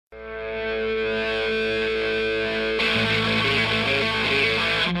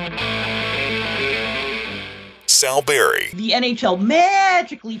Sal Berry. The NHL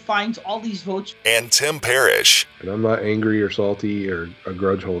magically finds all these votes. And Tim Parrish. And I'm not angry or salty or a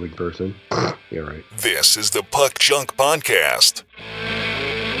grudge-holding person. Yeah, right. This is the Puck Junk Podcast.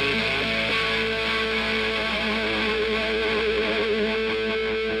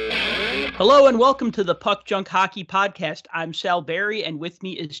 Hello and welcome to the Puck Junk Hockey Podcast. I'm Sal Berry and with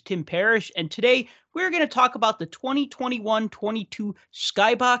me is Tim Parrish. And today we're going to talk about the 2021-22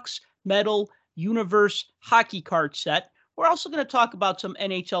 Skybox Metal Universe hockey card set. We're also going to talk about some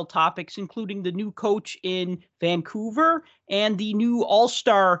NHL topics, including the new coach in Vancouver and the new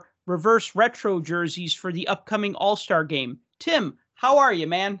All-Star reverse retro jerseys for the upcoming All-Star game. Tim, how are you,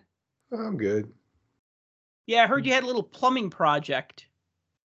 man? I'm good. Yeah, I heard you had a little plumbing project.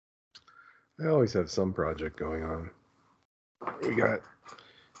 I always have some project going on. We got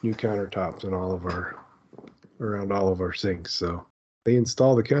new countertops in around all of our sinks. So they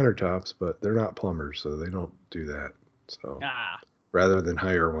install the countertops, but they're not plumbers, so they don't do that. So rather than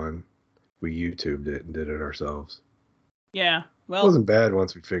hire one, we YouTubed it and did it ourselves. Yeah, well, it wasn't bad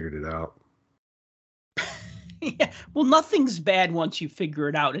once we figured it out. Yeah, well, nothing's bad once you figure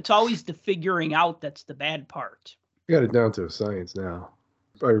it out. It's always the figuring out that's the bad part. We got it down to a science now.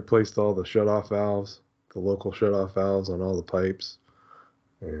 I replaced all the shutoff valves, the local shutoff valves on all the pipes,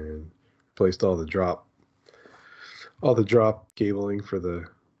 and replaced all the drop cabling for the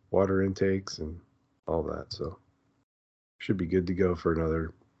water intakes and all that. So should be good to go for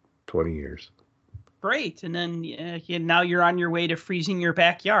another 20 years. Great. And then now you're on your way to freezing your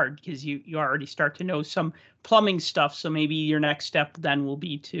backyard because you already start to know some plumbing stuff. So maybe your next step then will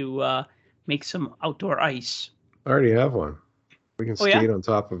be to make some outdoor ice. I already have one. We can skate on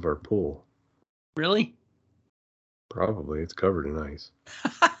top of our pool. Really? Probably. It's covered in ice.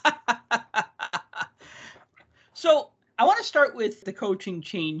 So I want to start with the coaching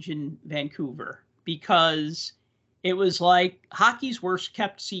change in Vancouver because it was like hockey's worst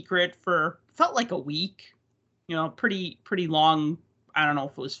kept secret for felt like a week, pretty long. I don't know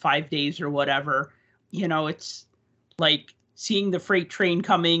if it was 5 days or whatever. It's like seeing the freight train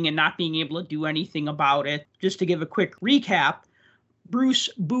coming and not being able to do anything about it. Just to give a quick recap, Bruce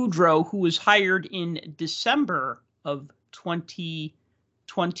Boudreau, who was hired in December of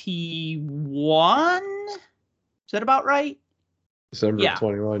 2021. Is that about right? December of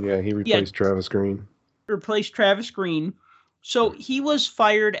 21, yeah. He replaced Travis Green. So he was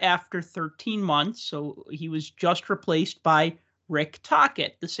fired after 13 months. So he was just replaced by Rick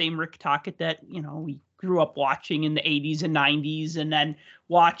Tocchet, the same Rick Tocchet that, we grew up watching in the 80s and 90s and then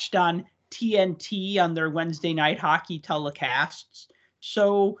watched on TNT on their Wednesday night hockey telecasts.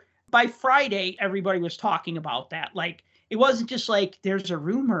 So by Friday, everybody was talking about that. Like, it wasn't just like there's a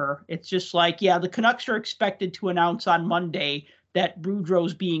rumor. It's just like, the Canucks are expected to announce on Monday that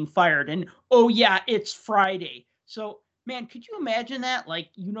Boudreau's being fired. And, it's Friday. So, man, could you imagine that? Like,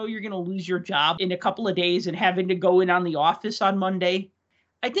 you're going to lose your job in a couple of days and having to go in on the office on Monday.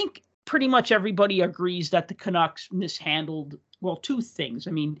 I think pretty much everybody agrees that the Canucks mishandled, two things.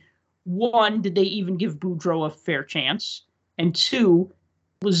 I mean, one, did they even give Boudreau a fair chance? And two,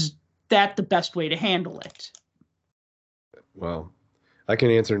 was that the best way to handle it? Well, I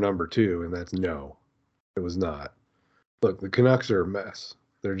can answer number two, and that's no. It was not. Look, the Canucks are a mess.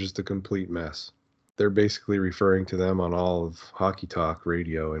 They're just a complete mess. They're basically referring to them on all of Hockey Talk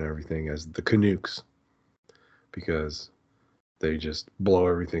radio and everything as the Canucks because they just blow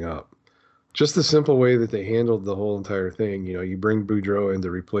everything up. Just the simple way that they handled the whole entire thing. You bring Boudreau in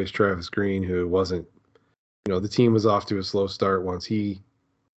to replace Travis Green, who wasn't, the team was off to a slow start once he,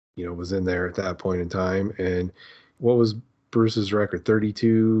 was in there at that point in time. And what was Bruce's record?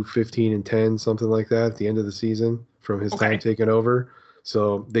 32, 15, and 10, something like that at the end of the season from his time taking over.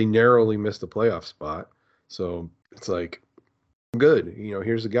 So they narrowly missed a playoff spot. So it's like, good.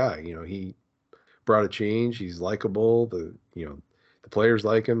 Here's a guy. He brought a change. He's likable. The players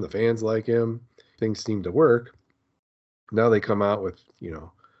like him. The fans like him. Things seem to work. Now they come out with,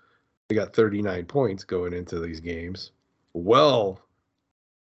 they got 39 points going into these games. Well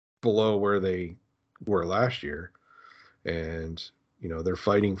below where they were last year. And, they're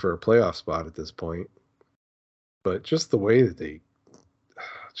fighting for a playoff spot at this point. But just the way that they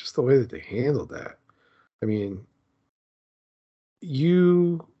handled that. I mean,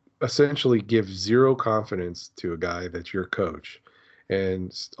 you essentially give zero confidence to a guy that's your coach.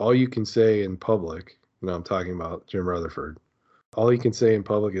 And all you can say in public, I'm talking about Jim Rutherford, all you can say in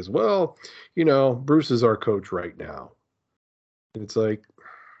public is, well, Bruce is our coach right now. And it's like,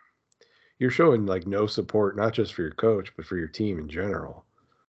 you're showing like no support, not just for your coach, but for your team in general.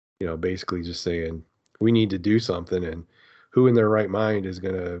 Basically just saying, we need to do something. And who in their right mind is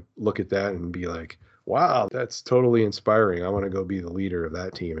going to look at that and be like, wow, that's totally inspiring. I want to go be the leader of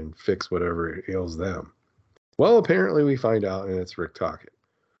that team and fix whatever ails them. Well, apparently we find out, and it's Rick Tocchet.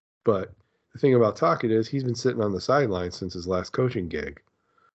 But the thing about Tocchet is he's been sitting on the sidelines since his last coaching gig,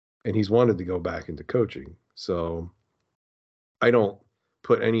 and he's wanted to go back into coaching. So I don't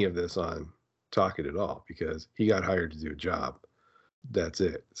put any of this on Tocchet at all because he got hired to do a job. That's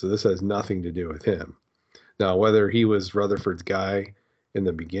it. So this has nothing to do with him. Now, whether he was Rutherford's guy in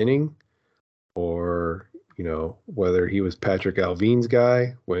the beginning or, whether he was Patrick Alvin's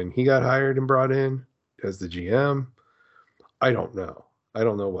guy when he got hired and brought in as the GM, I don't know. I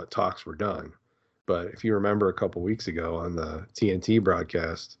don't know what talks were done. But if you remember a couple weeks ago on the TNT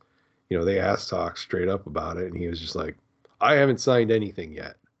broadcast, they asked Tocchet straight up about it, and he was just like, I haven't signed anything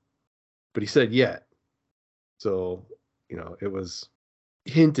yet. But he said yet. So, it was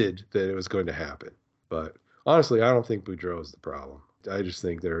hinted that it was going to happen. But honestly, I don't think Boudreau is the problem. I just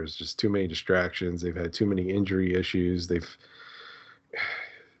think there's just too many distractions. They've had too many injury issues. They've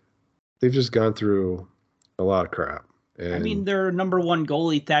just gone through a lot of crap. And their number one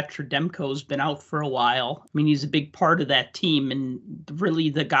goalie, Thatcher Demko's been out for a while. He's a big part of that team, and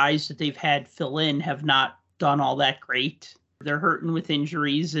really the guys that they've had fill in have not done all that great. They're hurting with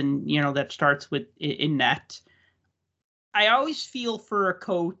injuries, and, that starts with in net. I always feel for a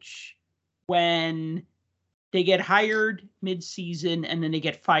coach when they get hired mid-season and then they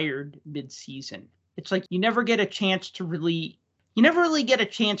get fired mid-season. It's like you never get a chance to really get a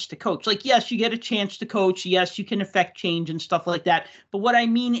chance to coach. Like, yes, you get a chance to coach. Yes, you can affect change and stuff like that. But what I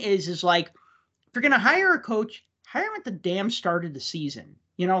mean is like, if you're going to hire a coach, hire him at the damn start of the season.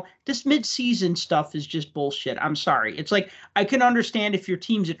 This mid-season stuff is just bullshit. I'm sorry. It's like, I can understand if your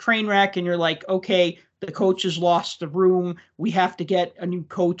team's a train wreck and you're like, okay, the coach has lost the room. We have to get a new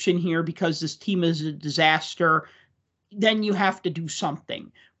coach in here because this team is a disaster. Then you have to do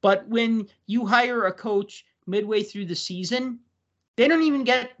something. But when you hire a coach midway through the season, they don't even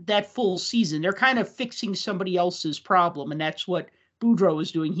get that full season. They're kind of fixing somebody else's problem, and that's what Boudreau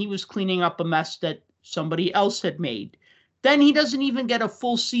was doing. He was cleaning up a mess that somebody else had made. Then he doesn't even get a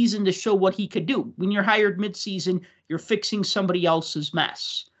full season to show what he could do. When you're hired mid-season, you're fixing somebody else's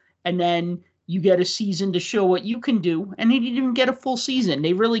mess. And then you get a season to show what you can do, and he didn't even get a full season.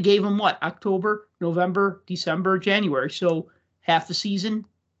 They really gave him, October, November, December, January. So half the season,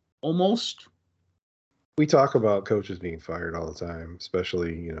 almost. We talk about coaches being fired all the time,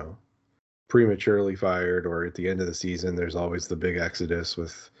 especially, prematurely fired, or at the end of the season, there's always the big exodus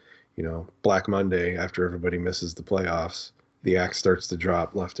with, Black Monday after everybody misses the playoffs. The axe starts to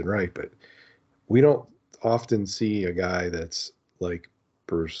drop left and right, but we don't often see a guy that's like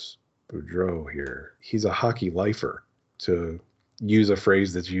Bruce Boudreau here. He's a hockey lifer, to use a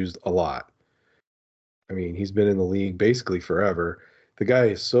phrase that's used a lot. He's been in the league basically forever. The guy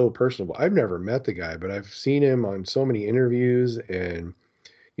is so personable. I've never met the guy, but I've seen him on so many interviews. And,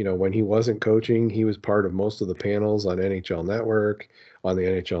 when he wasn't coaching, he was part of most of the panels on NHL Network, on the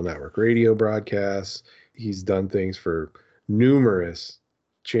NHL Network radio broadcasts. He's done things for numerous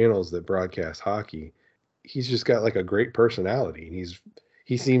channels that broadcast hockey. He's just got like a great personality. And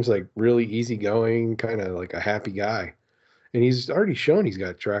he seems like really easygoing, kind of like a happy guy. And he's already shown he's got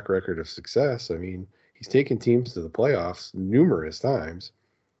a track record of success. He's taken teams to the playoffs numerous times.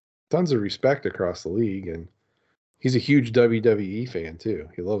 Tons of respect across the league. And he's a huge WWE fan, too.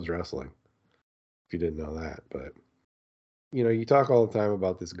 He loves wrestling, if you didn't know that. But, you talk all the time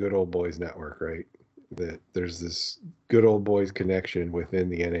about this good old boys network, right? That there's this good old boys connection within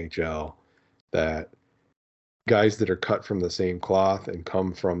the NHL, that guys that are cut from the same cloth and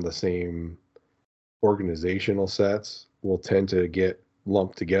come from the same organizational sets will tend to get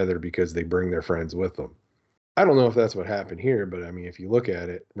lumped together because they bring their friends with them. I don't know if that's what happened here, but if you look at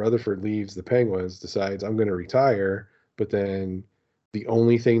it, Rutherford leaves the Penguins, decides I'm going to retire, but then the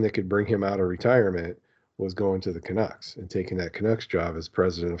only thing that could bring him out of retirement was going to the Canucks and taking that Canucks job as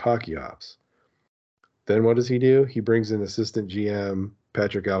president of hockey ops. Then what does he do? He brings in assistant GM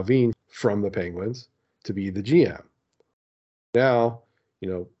Patrick Alvin from the Penguins to be the GM. Now,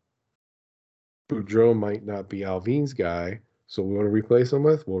 Boudreau might not be Alvin's guy, so we want to replace him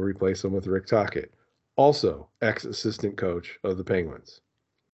with? We'll replace him with Rick Tocchet, also ex-assistant coach of the Penguins.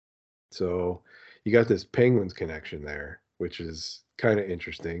 So you got this Penguins connection there, which is kind of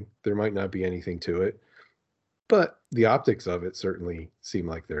interesting. There might not be anything to it, but the optics of it certainly seem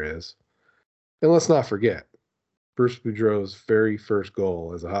like there is. And let's not forget, Bruce Boudreau's very first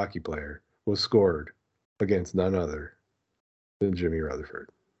goal as a hockey player was scored against none other than Jimmy Rutherford.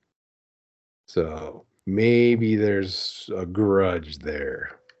 So maybe there's a grudge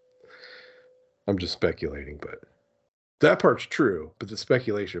there. I'm just speculating, but that part's true, but the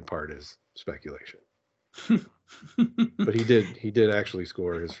speculation part is speculation. But he did actually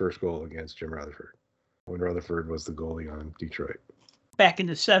score his first goal against Jim Rutherford when Rutherford was the goalie on Detroit. Back in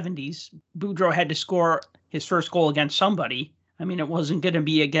the 70s, Boudreau had to score his first goal against somebody. I mean, it wasn't going to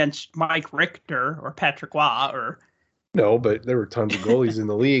be against Mike Richter or Patrick Waugh or... No, but there were tons of goalies in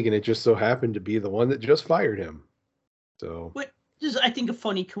the league, and it just so happened to be the one that just fired him. So, But this is, I think, a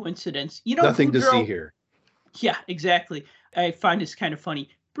funny coincidence. You know, nothing Boudreau, to see here. Yeah, exactly. I find this kind of funny.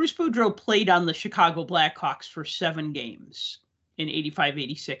 Bruce Boudreau played on the Chicago Blackhawks for 7 games in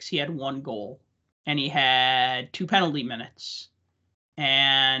 85-86. He had 1 goal, and he had 2 penalty minutes,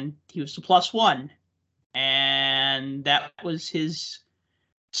 and he was the +1, and that was his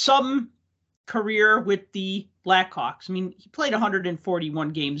career with the Blackhawks. I mean, he played 141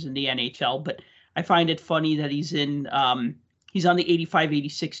 games in the NHL, but I find it funny that he's on the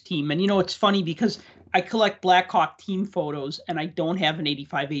 85-86 team. And you know, it's funny because I collect Blackhawk team photos and I don't have an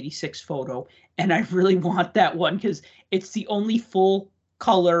 85-86 photo. And I really want that one because it's the only full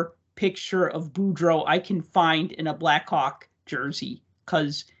color picture of Boudreau I can find in a Blackhawk jersey,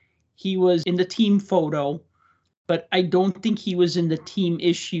 because he was in the team photo, but I don't think he was in the team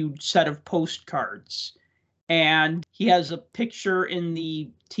issued set of postcards. And he has a picture in the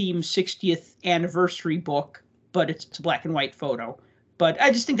team's 60th anniversary book, but it's a black and white photo. But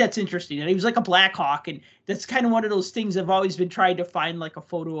I just think that's interesting. And he was like a Blackhawk, and that's kind of one of those things I've always been trying to find, like a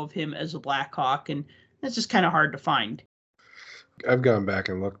photo of him as a Blackhawk, and that's just kind of hard to find. I've gone back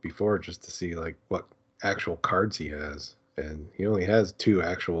and looked before just to see like what actual cards he has, and he only has 2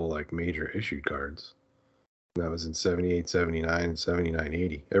 actual like major issued cards. That was in 78, 79, and 79,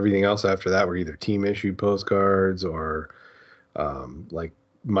 80. Everything else after that were either team issued postcards or like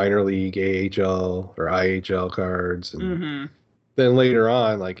minor league AHL or IHL cards. And then later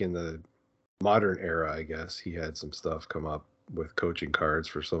on, like in the modern era, I guess, he had some stuff come up with coaching cards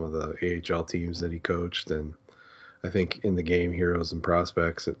for some of the AHL teams that he coached. And I think in the game Heroes and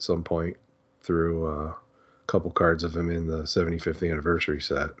Prospects at some point threw a couple cards of him in the 75th anniversary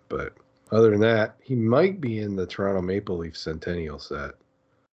set. But other than that, he might be in the Toronto Maple Leafs Centennial set,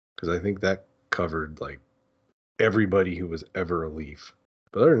 because I think that covered like everybody who was ever a Leaf.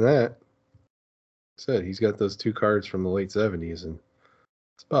 But other than that, he's got those 2 cards from the late 70s, and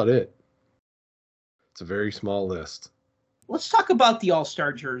that's about it. It's a very small list. Let's talk about the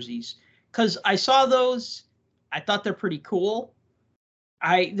All-Star jerseys, because I saw those. I thought they're pretty cool.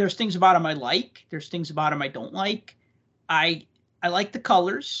 There's things about them I like. There's things about them I don't like. I like the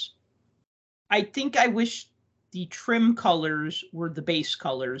colors. I think I wish the trim colors were the base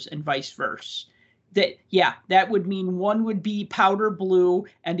colors and vice versa. That would mean one would be powder blue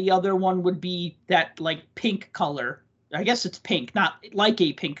and the other one would be that like pink color. I guess it's pink, not like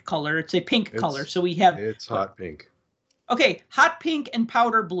a pink color. It's a pink color. So it's hot pink. Okay, hot pink and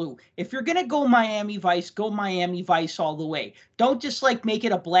powder blue. If you're going to go Miami Vice all the way. Don't just like make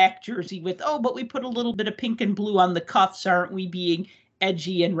it a black jersey with, but we put a little bit of pink and blue on the cuffs. Aren't we being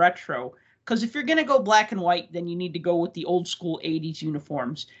edgy and retro? Because if you're going to go black and white, then you need to go with the old school 80s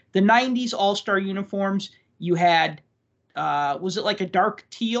uniforms. The 90s All-Star uniforms, you had, was it like a dark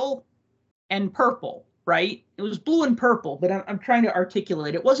teal and purple, right? It was blue and purple, but I'm trying to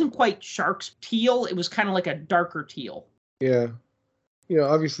articulate. It wasn't quite Sharks teal. It was kind of like a darker teal. Yeah.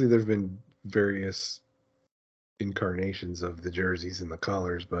 Obviously there's been various incarnations of the jerseys and the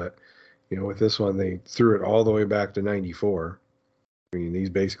colors, but, with this one, they threw it all the way back to 94. I mean, these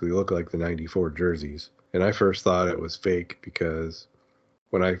basically look like the 94 jerseys. And I first thought it was fake because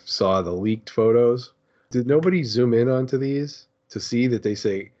when I saw the leaked photos, did nobody zoom in onto these to see that they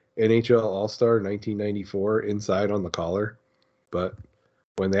say NHL All-Star 1994 inside on the collar? But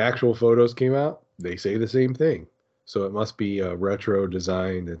when the actual photos came out, they say the same thing. So it must be a retro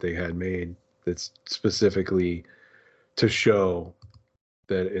design that they had made that's specifically to show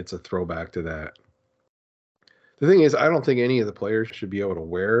that it's a throwback to that. The thing is, I don't think any of the players should be able to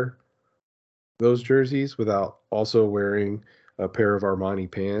wear those jerseys without also wearing a pair of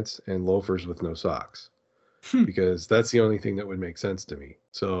Armani pants and loafers with no socks, because that's the only thing that would make sense to me.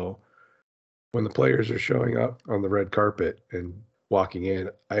 So when the players are showing up on the red carpet and walking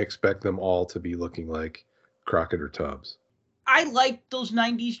in, I expect them all to be looking like Crockett or Tubbs. I like those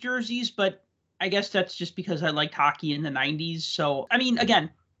 90s jerseys, but I guess that's just because I liked hockey in the 90s. So, I mean,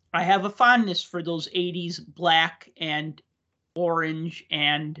 again, I have a fondness for those 80s black and orange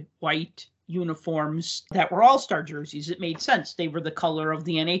and white uniforms that were all-star jerseys. It made sense. They were the color of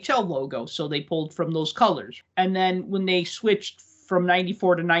the NHL logo, so they pulled from those colors. And then when they switched from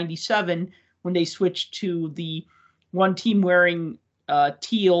 94 to 97, when they switched to the one team wearing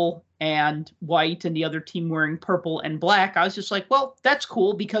teal and white and the other team wearing purple and black, I was just like, well, that's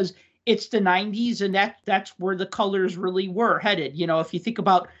cool, because it's the 90s, and that's where the colors really were headed. If you think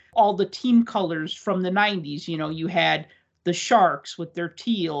about all the team colors from the 90s, you had the Sharks with their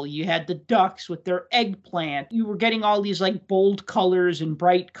teal, you had the Ducks with their eggplant. You were getting all these like bold colors and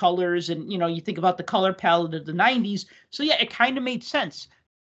bright colors, and you think about the color palette of the 90s. So yeah, it kind of made sense.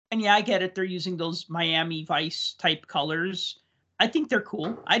 And yeah, I get it. They're using those Miami Vice type colors. I think they're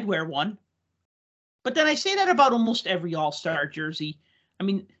cool. I'd wear one. But then I say that about almost every All-Star jersey. I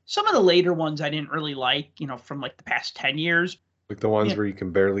mean, some of the later ones I didn't really like, from like the past 10 years. Like the ones where you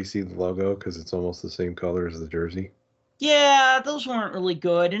can barely see the logo because it's almost the same color as the jersey. Yeah, those weren't really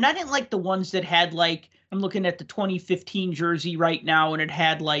good. And I didn't like the ones that had like, I'm looking at the 2015 jersey right now, and it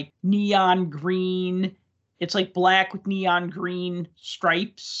had like neon green. It's like black with neon green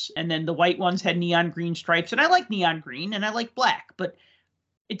stripes. And then the white ones had neon green stripes. And I like neon green and I like black, but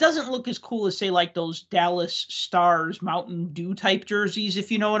it doesn't look as cool as, say, like those Dallas Stars Mountain Dew type jerseys,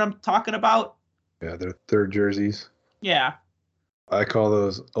 if you know what I'm talking about. Yeah, they're third jerseys. Yeah. I call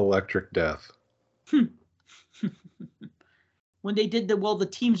those electric death. When they did the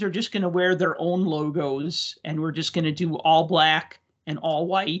teams are just going to wear their own logos, and we're just going to do all black and all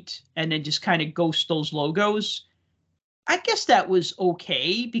white, and then just kind of ghost those logos. I guess that was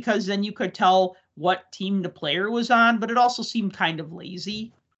okay, because then you could tell what team the player was on, but it also seemed kind of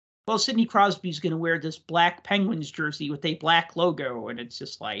lazy. Well, Sidney Crosby's going to wear this black Penguins jersey with a black logo, and it's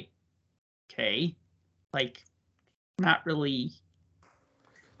just like, okay, like, not really.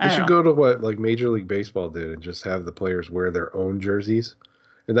 They should go to what like Major League Baseball did and just have the players wear their own jerseys.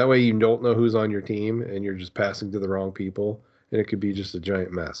 And that way you don't know who's on your team and you're just passing to the wrong people, and it could be just a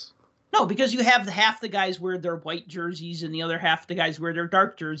giant mess. No, because you have half the guys wear their white jerseys and the other half the guys wear their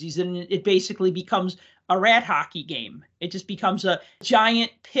dark jerseys, and it basically becomes a rat hockey game. It just becomes a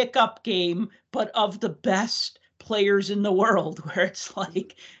giant pickup game, but of the best players in the world, where it's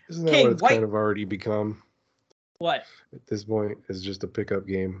like, isn't that what it's kind of already become? What? At this point, is just a pickup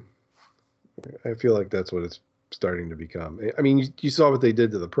game. I feel like that's what it's starting to become. I mean, you saw what they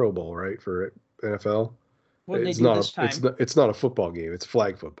did to the Pro Bowl, right, for NFL? What did they do this time? It's not a football game. It's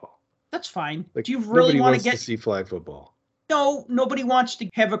flag football. That's fine. Like, do you really want to see flag football? No, nobody wants to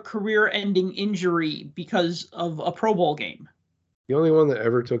have a career-ending injury because of a Pro Bowl game. The only one that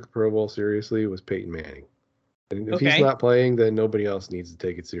ever took the Pro Bowl seriously was Peyton Manning. And if he's not playing, then nobody else needs to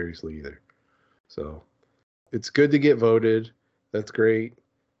take it seriously either. So it's good to get voted. That's great.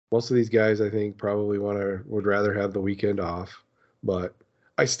 Most of these guys, I think, probably would rather have the weekend off. But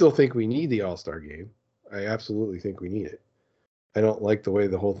I still think we need the All-Star game. I absolutely think we need it. I don't like the way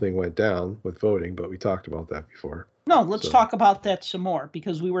the whole thing went down with voting, but we talked about that before. No, let's talk about that some more,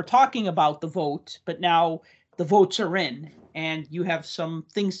 because we were talking about the vote, but now the votes are in, and you have some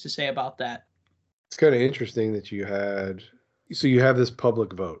things to say about that. It's kind of interesting that you have this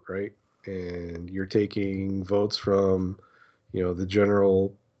public vote, right? And you're taking votes from, the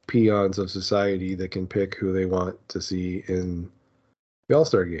general peons of society that can pick who they want to see in the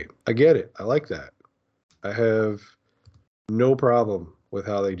All-Star game. I get it. I like that. I have no problem with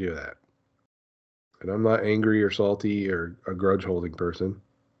how they do that. And I'm not angry or salty or a grudge-holding person.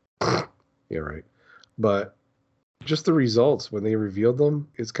 Yeah, right. But just the results, when they revealed them,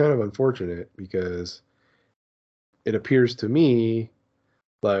 it's kind of unfortunate, because it appears to me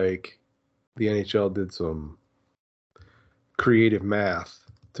like the NHL did some creative math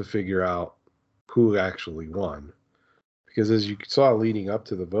to figure out who actually won. Because as you saw leading up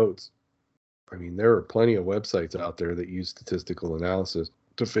to the votes, I mean, there were plenty of websites out there that use statistical analysis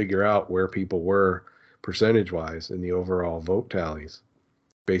to figure out where people were percentage-wise in the overall vote tallies,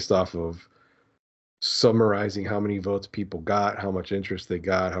 based off of summarizing how many votes people got, how much interest they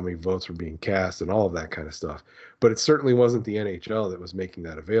got, how many votes were being cast, and all of that kind of stuff. But it certainly wasn't the NHL that was making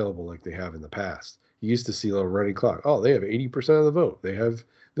that available like they have in the past. You used to see a little running clock. Oh, they have 80% of the vote. They have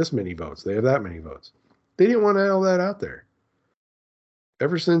this many votes. They have that many votes. They didn't want all that out there.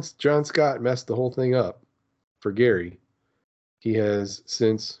 Ever since John Scott messed the whole thing up for Gary, he has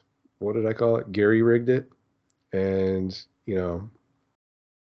since, what did I call it? Gary rigged it. And,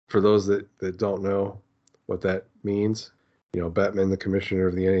 for those that don't know what that means, Bettman, the commissioner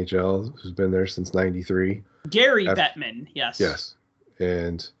of the NHL, who's been there since '93. Gary Bettman, yes. Yes.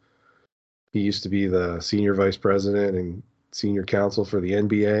 And he used to be the senior vice president and senior counsel for the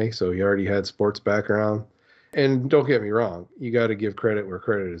NBA, so he already had sports background. And don't get me wrong, you got to give credit where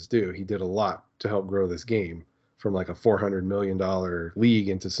credit is due. He did a lot to help grow this game from like a $400 million league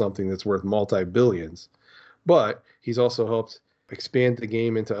into something that's worth multi-billions. But he's also helped expand the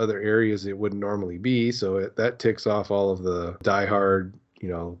game into other areas it wouldn't normally be. So that ticks off all of the diehard,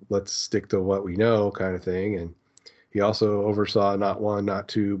 let's stick to what we know kind of thing. And He also oversaw not one, not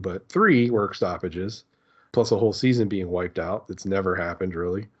two, but 3 work stoppages, plus a whole season being wiped out. That's never happened,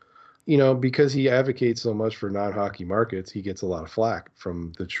 really. Because he advocates so much for non-hockey markets, he gets a lot of flack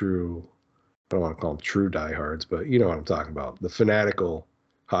from the true, I don't want to call them true diehards, but you know what I'm talking about, the fanatical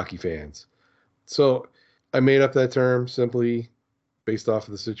hockey fans. So I made up that term simply based off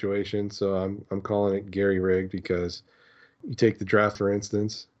of the situation. So I'm calling it Gary rigged, because you take the draft, for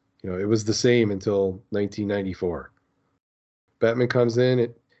instance, it was the same until 1994. Bettman comes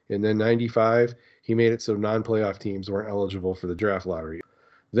in, and then 95, he made it so non-playoff teams weren't eligible for the draft lottery.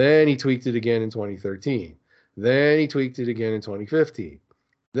 Then he tweaked it again in 2013. Then he tweaked it again in 2015.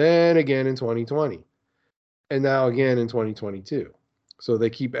 Then again in 2020. And now again in 2022. So they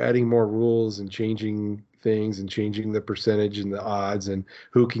keep adding more rules and changing things and changing the percentage and the odds and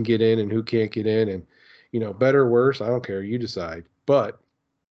who can get in and who can't get in. And, better or worse, I don't care. You decide. But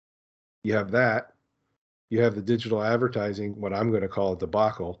you have that. You have the digital advertising, what I'm going to call a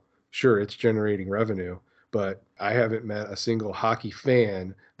debacle. Sure, it's generating revenue, but I haven't met a single hockey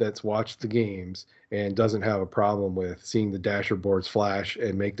fan that's watched the games and doesn't have a problem with seeing the dasher boards flash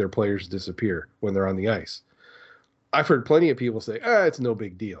and make their players disappear when they're on the ice. I've heard plenty of people say, it's no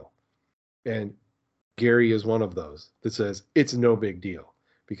big deal. And Gary is one of those that says it's no big deal,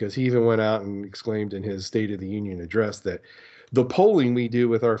 because he even went out and exclaimed in his State of the Union address that the polling we do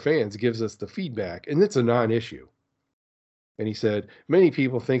with our fans gives us the feedback, and it's a non-issue. And he said, many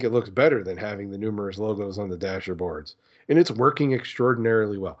people think it looks better than having the numerous logos on the dasher boards, and it's working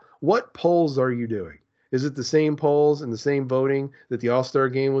extraordinarily well. What polls are you doing? Is it the same polls and the same voting that the All-Star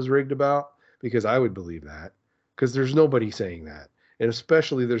game was rigged about? Because I would believe that, because there's nobody saying that. And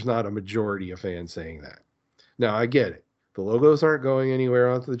especially there's not a majority of fans saying that. Now, I get it. The logos aren't going anywhere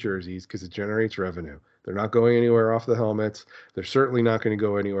onto the jerseys because it generates revenue. They're not going anywhere off the helmets. They're certainly not going to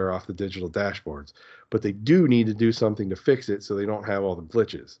go anywhere off the digital dashboards. But they do need to do something to fix it so they don't have all the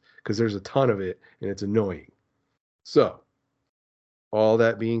glitches, because there's a ton of it and it's annoying. So, all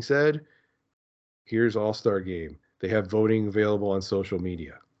that being said, here's All-Star Game. They have voting available on social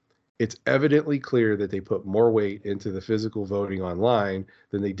media. It's evidently clear that they put more weight into the physical voting online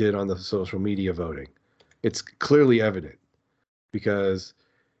than they did on the social media voting. It's clearly evident, because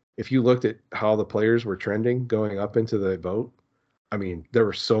if you looked at how the players were trending going up into the vote, I mean, there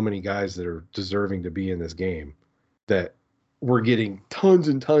were so many guys that are deserving to be in this game that were getting tons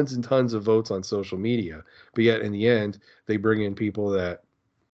and tons and tons of votes on social media. But yet in the end, they bring in people that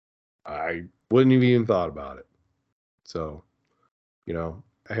I wouldn't have even thought about it. So,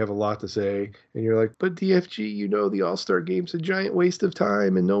 I have a lot to say, and you're like, but DFG, the All-Star Game's a giant waste of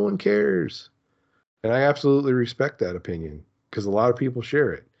time and no one cares. And I absolutely respect that opinion, because a lot of people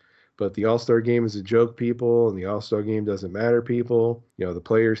share it. But the All-Star Game is a joke, people, and the All-Star Game doesn't matter, people. The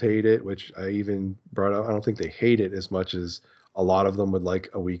players hate it, which I even brought up. I don't think they hate it as much as a lot of them would like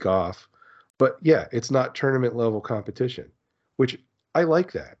a week off. But yeah, it's not tournament level competition, which I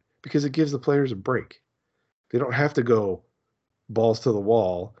like that, because it gives the players a break. They don't have to go balls to the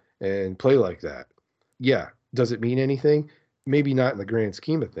wall and play like that. Yeah, does it mean anything? Maybe not in the grand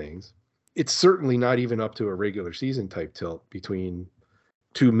scheme of things. It's certainly not even up to a regular season type tilt between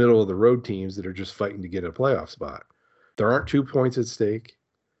 2 middle of the road teams that are just fighting to get a playoff spot. There aren't 2 points at stake.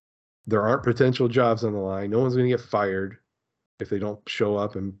 There aren't potential jobs on the line. No one's going to get fired if they don't show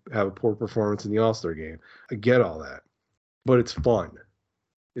up and have a poor performance in the All-Star Game. I get all that, but it's fun.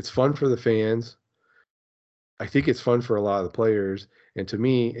 It's fun for the fans. I think it's fun for a lot of the players. And to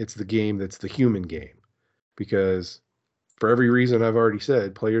me, it's the game that's the human game, because for every reason I've already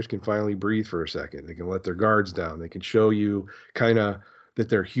said, players can finally breathe for a second. They can let their guards down. They can show you kind of that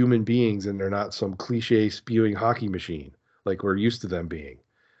they're human beings and they're not some cliche spewing hockey machine like we're used to them being.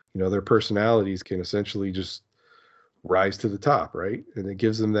 Their personalities can essentially just rise to the top, right? And it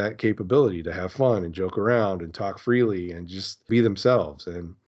gives them that capability to have fun and joke around and talk freely and just be themselves.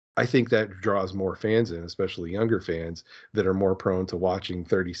 And I think that draws more fans in, especially younger fans that are more prone to watching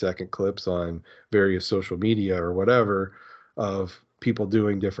 30-second clips on various social media or whatever of people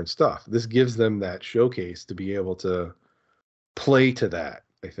doing different stuff. This gives them that showcase to be able to play to that,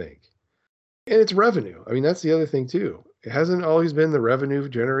 I think. And it's revenue. I mean, that's the other thing too. It hasn't always been the revenue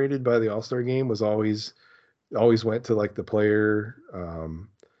generated by the All-Star Game was always went to like the player,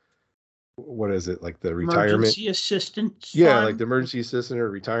 what is it, like the retirement emergency assistance fund? Like the emergency assistant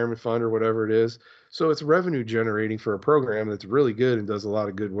or retirement fund or whatever it is. So it's revenue generating for a program that's really good and does a lot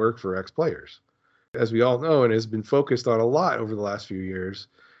of good work for ex-players. As we all know, and has been focused on a lot over the last few years,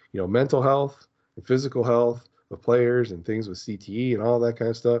 mental health and physical health of players and things with CTE and all that kind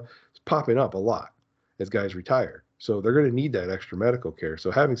of stuff is popping up a lot as guys retire. So they're going to need that extra medical care.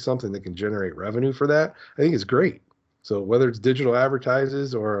 So having something that can generate revenue for that, I think is great. So whether it's digital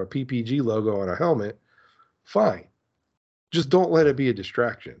advertises or a PPG logo on a helmet, fine. Just don't let it be a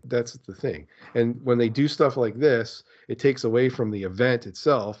distraction. That's the thing. And when they do stuff like this, it takes away from the event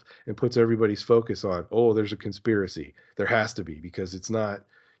itself and puts everybody's focus on, oh, there's a conspiracy. There has to be, because it's not,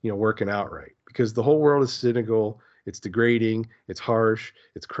 working out right. Because the whole world is cynical, it's degrading, it's harsh,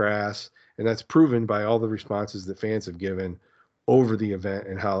 it's crass, and that's proven by all the responses that fans have given over the event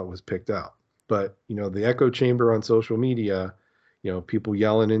and how it was picked out. But, the echo chamber on social media, people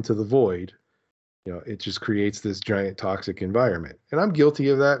yelling into the void, it just creates this giant toxic environment. And I'm guilty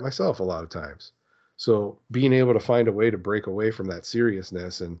of that myself a lot of times. So being able to find a way to break away from that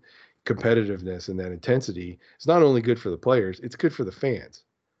seriousness and competitiveness and that intensity is not only good for the players, it's good for the fans.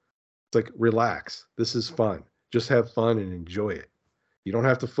 It's like, relax. This is fun. Just have fun and enjoy it. You don't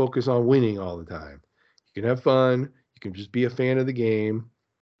have to focus on winning all the time. You can have fun. You can just be a fan of the game,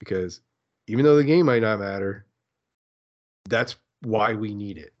 because even though the game might not matter, that's why we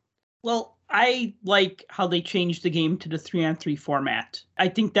need it. Well, I like how they changed the game to the 3-on-3 format. I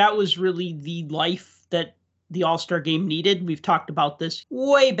think that was really the life that the All-Star game needed. We've talked about this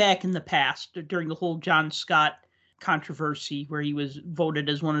way back in the past during the whole John Scott controversy, where he was voted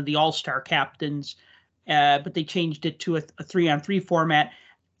as one of the All-Star captains, but they changed it to a 3-on-3 format.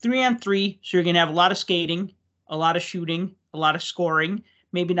 3-on-3, so you're going to have a lot of skating, a lot of shooting, a lot of scoring,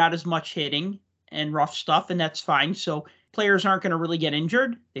 maybe not as much hitting and rough stuff, and that's fine. So players aren't going to really get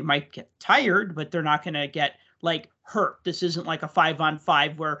injured. They might get tired, but they're not going to get hurt. This isn't like a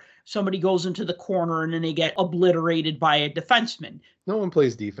 5-on-5 where somebody goes into the corner and then they get obliterated by a defenseman. No one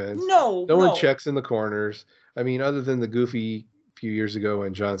plays defense. No one checks in the corners. I mean, other than the goofy few years ago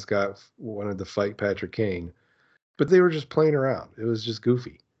when John Scott wanted to fight Patrick Kane, but they were just playing around. It was just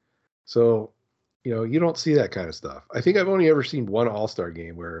goofy. So, you don't see that kind of stuff. I think I've only ever seen one All-Star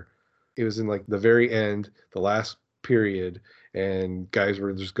game where it was in the very end, the last period, and guys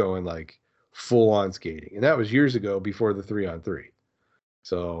were just going full on skating. And that was years ago, before the 3-on-3.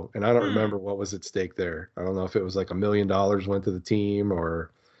 So, and I don't remember what was at stake there. I don't know if it was $1 million went to the team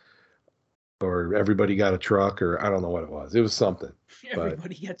or everybody got a truck, or I don't know what it was. It was something.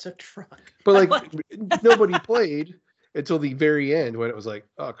 Everybody gets a truck. But nobody played until the very end, when it was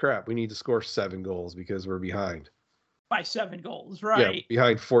oh crap, we need to score 7 goals because we're behind. By 7 goals, right? Yeah,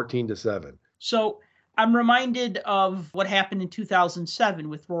 behind 14-7. So I'm reminded of what happened in 2007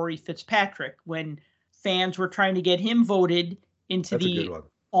 with Rory Fitzpatrick, when fans were trying to get him voted into the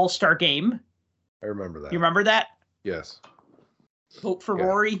All-Star game. I remember that. You remember that? Yes. Vote for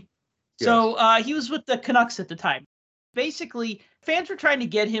Rory. Yes. So he was with the Canucks at the time. Basically, fans were trying to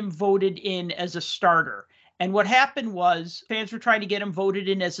get him voted in as a starter. And what happened was fans were trying to get him voted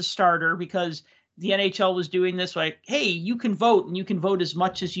in as a starter because the NHL was doing this hey, you can vote, and you can vote as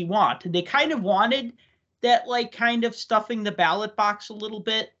much as you want. And they kind of wanted that kind of stuffing the ballot box a little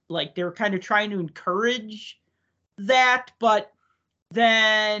bit. They were kind of trying to encourage that. But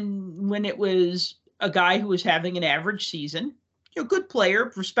then when it was a guy who was having an average season, good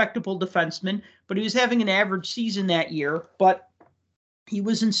player, respectable defenseman, but he was having an average season that year, but he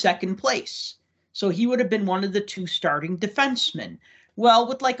was in second place. So he would have been one of the 2 starting defensemen. Well,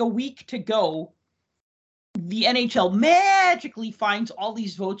 with a week to go, the NHL magically finds all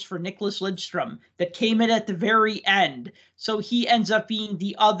these votes for Nicklas Lidstrom that came in at the very end. So he ends up being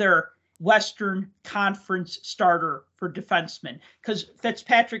the other Western Conference starter for defensemen. Because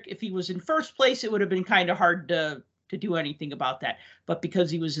Fitzpatrick, if he was in first place, it would have been kind of hard to do anything about that. But because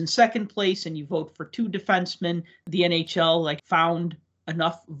he was in second place and you vote for 2 defensemen, the NHL found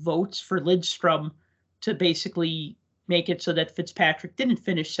enough votes for Lidstrom to basically make it so that Fitzpatrick didn't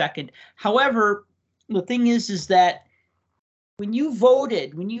finish second. However, the thing is that when you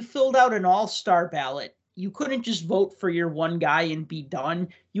filled out an all-star ballot, you couldn't just vote for your one guy and be done.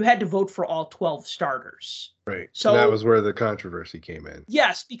 You had to vote for all 12 starters. Right. So that was where the controversy came in.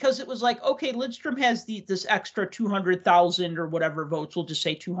 Yes, because it was okay, Lidstrom has this extra 200,000 or whatever votes. We'll just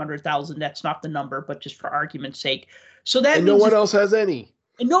say 200,000. That's not the number, but just for argument's sake. So that and no one else has any.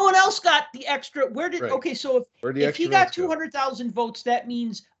 And no one else got the extra. So if he got 200,000 votes, that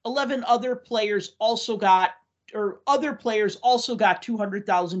means 11 other players also got, or other players also got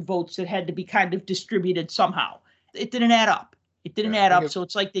 200,000 votes that had to be kind of distributed somehow. It didn't add up. So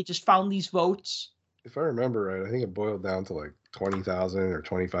it's they just found these votes. If I remember right, I think it boiled down to 20,000 or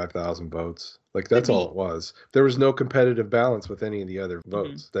 25,000 votes. That's all it was. There was no competitive balance with any of the other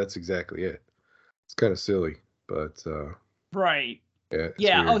votes. Mm-hmm. That's exactly it. It's kind of silly, but right.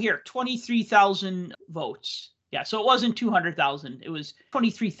 Yeah. Oh, here, 23,000 votes. Yeah. So it wasn't 200,000. It was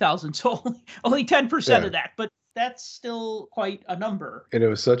 23,000. So only 10% of that. But that's still quite a number. And it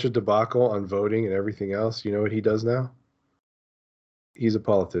was such a debacle on voting and everything else. You know what he does now? He's a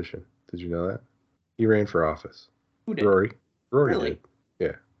politician. Did you know that? He ran for office. Who did? Rory Really? did.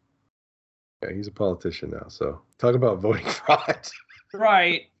 Yeah. Yeah, he's a politician now. So talk about voting fraud.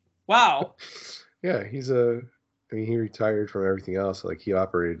 Right. Wow. Yeah, he retired from everything else. Like he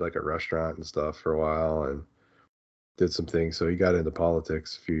operated like a restaurant and stuff for a while and did some things. So he got into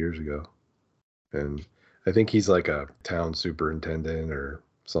politics a few years ago. And I think he's like a town superintendent or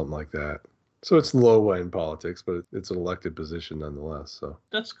something like that. So it's low end politics, but it's an elected position nonetheless. So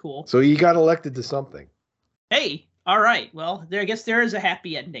That's cool. So he got elected to something. Hey, all right. Well, I guess there is a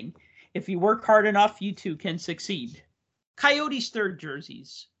happy ending. If you work hard enough, you too can succeed. Coyotes third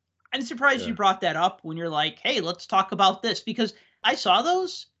jerseys. I'm surprised you brought that up when you're like, hey, let's talk about this, because I saw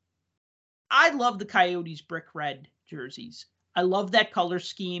those. I love the Coyotes brick red jerseys. I love that color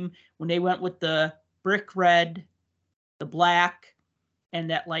scheme when they went with the brick red, the black, and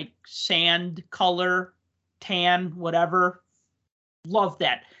that like sand color, tan, whatever. Love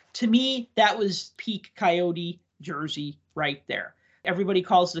that. To me, that was peak Coyote jersey right there. Everybody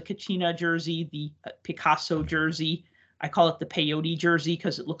calls the Kachina jersey the Picasso jersey. I call it the peyote jersey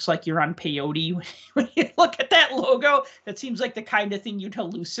because it looks like you're on peyote when you look at that logo. That seems like the kind of thing you'd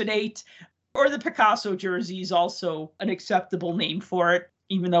hallucinate. Or the Picasso jersey is also an acceptable name for it,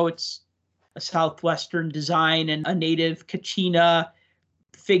 even though it's a Southwestern design and a native Kachina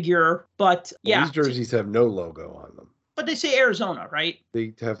figure. But yeah. These jerseys have no logo on them. But they say Arizona, right?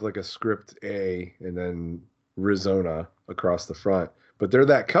 They have like a script A and then Arizona across the front. But they're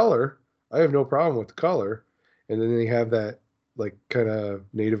that color. I have no problem with the color. And then they have that like kind of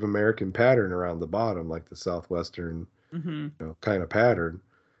Native American pattern around the bottom, like the Southwestern kind of pattern,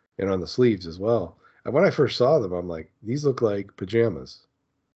 and on the sleeves as well. And when I first saw them, I'm like, these look like pajamas.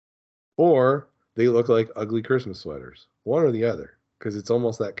 Or they look like ugly Christmas sweaters. One or the other, because it's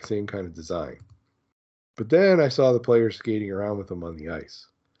almost that same kind of design. But then I saw the players skating around with them on the ice.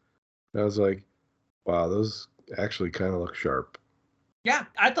 And I was like, wow, those actually kind of look sharp. Yeah,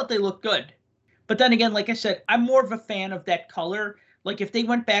 I thought they looked good. But then again, like I said, I'm more of a fan of that color. Like if they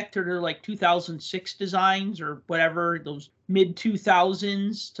went back to their like 2006 designs or whatever, those mid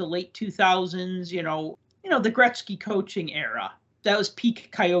 2000s to late 2000s, you know, the Gretzky coaching era. That was peak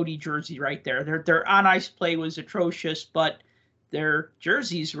Coyote jersey right there. Their on ice play was atrocious, but their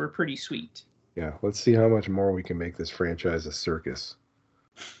jerseys were pretty sweet. Yeah, let's see how much more we can make this franchise a circus.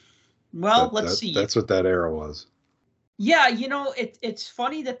 Well, let's see. That's what that era was. Yeah, it's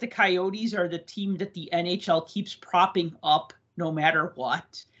funny that the Coyotes are the team that the NHL keeps propping up no matter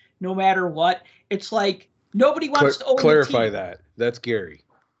what. No matter what. It's like nobody wants to own clarify the team. that. That's Gary.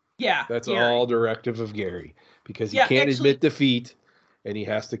 Yeah. That's Gary. all directive of Gary because he can't admit defeat and he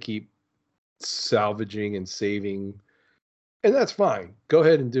has to keep salvaging and saving. And that's fine. Go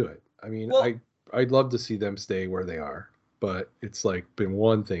ahead and do it. I mean, I'd love to see them stay where they are. But it's like been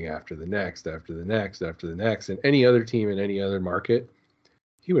one thing after the next, after the next, after the next. And any other team in any other market,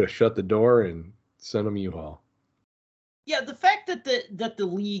 he would have shut the door and sent them U-Haul. Yeah, the fact that the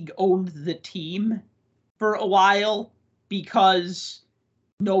league owned the team for a while because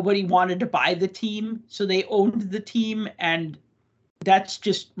nobody wanted to buy the team, so they owned the team, and that's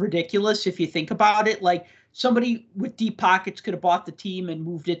just ridiculous if you think about it. Like somebody with deep pockets could have bought the team and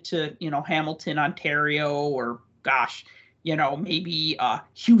moved it to, Hamilton, Ontario, or gosh, maybe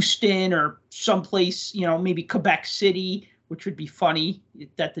Houston or someplace, maybe Quebec City, which would be funny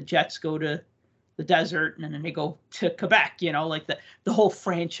that the Jets go to the desert and then they go to Quebec, like the whole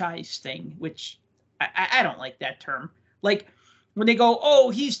franchise thing, which I don't like that term. Like when they go,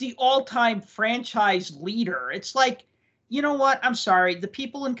 oh, he's the all-time franchise leader. It's like, you know what? I'm sorry. The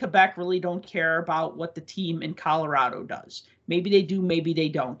people in Quebec really don't care about what the team in Colorado does. Maybe they do, maybe they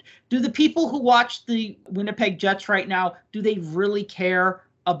don't. Do the people who watch the Winnipeg Jets right now, do they really care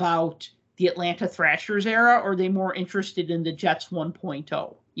about the Atlanta Thrashers era, or are they more interested in the Jets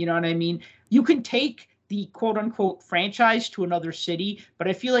 1.0? You know what I mean? You can take the quote-unquote franchise to another city, but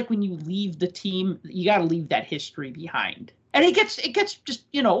I feel like when you leave the team, you got to leave that history behind. And it gets just,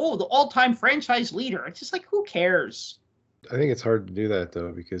 the all-time franchise leader. It's just like, who cares? I think it's hard to do that,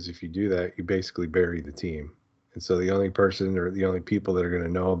 though, because if you do that, you basically bury the team. And so the only person or the only people that are going to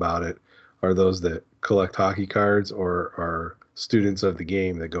know about it are those that collect hockey cards or are students of the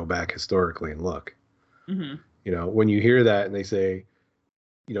game that go back historically and look. Mm-hmm. When you hear that and they say,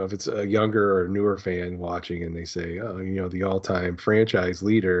 if it's a younger or newer fan watching and they say, oh, the all-time franchise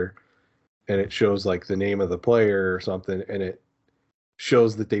leader, and it shows like the name of the player or something, and it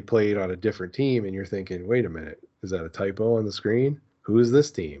shows that they played on a different team, and you're thinking, wait a minute, is that a typo on the screen? Who is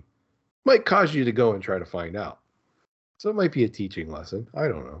this team? Might cause you to go and try to find out. So it might be a teaching lesson. I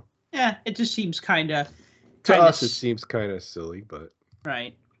don't know. Yeah, it just seems kind of. To us, it seems kind of silly, but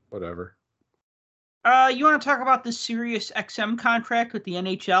right. Whatever. You want to talk about the Sirius XM contract with the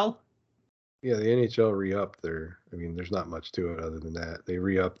NHL? Yeah, the NHL re-upped their. I mean, there's not much to it other than that. They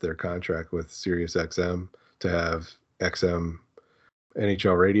re-upped their contract with Sirius XM to have XM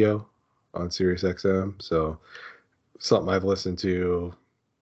NHL radio on Sirius XM. So something I've listened to.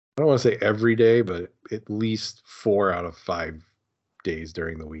 I don't want to say every day, but at least 4 out of 5 days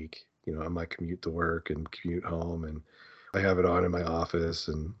during the week. You know, on my commute to work and commute home, and I have it on in my office.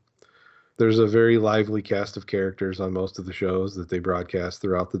 And there's a very lively cast of characters on most of the shows that they broadcast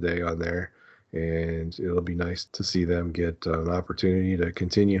throughout the day on there. And it'll be nice to see them get an opportunity to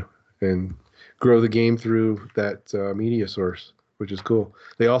continue and grow the game through that media source, which is cool.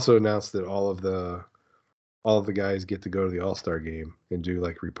 They also announced that all of the guys get to go to the All-Star game and do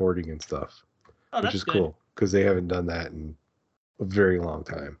like reporting and stuff, which is cool because they haven't done that in a very long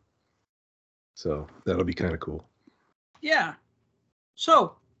time. So that'll be kind of cool. Yeah.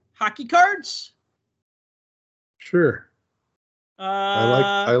 So, hockey cards? Sure.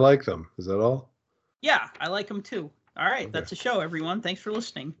 I like them. Is that all? Yeah, I like them too. All right, okay. That's a show, everyone. Thanks for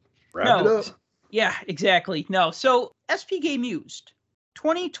listening. Wrap it up. Yeah, exactly. No, so SP Game Used.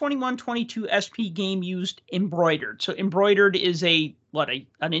 2021-22 SP Game Used embroidered. So embroidered is an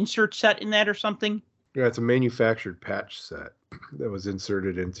insert set in that or something? Yeah, it's a manufactured patch set that was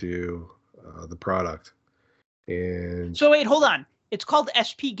inserted into the product. And so wait, hold on. It's called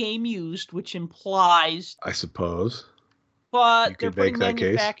SP Game Used, which implies, I suppose, but they're putting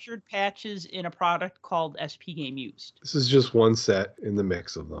manufactured patches in a product called SP Game Used. This is just one set in the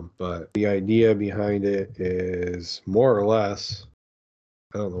mix of them, but the idea behind it is more or less,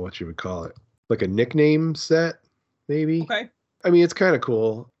 I don't know what you would call it, like a nickname set, maybe. Okay. I mean, it's kind of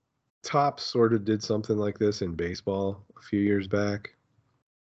cool. Topps sort of did something like this in baseball a few years back,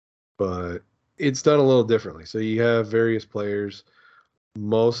 but it's done a little differently. So you have various players.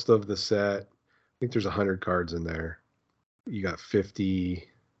 Most of the set, I think there's 100 cards in there. You got 50,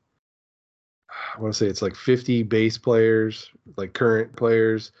 I want to say it's like 50 base players, like current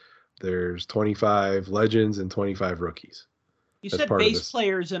players. There's 25 legends and 25 rookies. You said base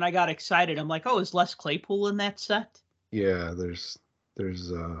players, and I got excited. I'm like, oh, is Les Claypool in that set? Yeah, there's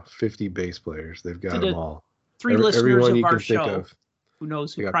 50 base players. They've got them all. Three listeners of our show who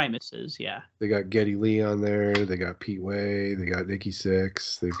knows who Primus is, yeah. They got Geddy Lee on there. They got Pete Way. They got Nikki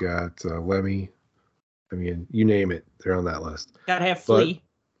Sixx. They've got Lemmy. I mean, you name it, they're on that list. Gotta have Flea.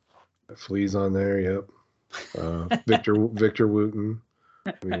 Flea's on there, yep. Victor Wooten.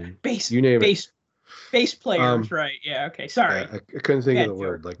 I mean, you name it. Base players, right? Yeah. Okay. Sorry. I couldn't think of the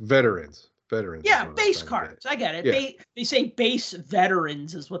word. Like veterans. Yeah, base cards. I get it. Yeah. They say base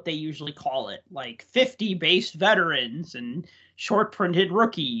veterans is what they usually call it. Like 50 base veterans and short printed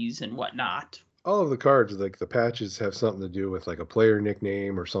rookies and whatnot. All of the cards, like the patches, have something to do with like a player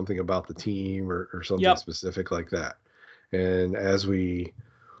nickname or something about the team or something specific like that. And as we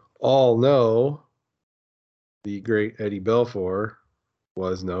all know, the great Eddie Belfour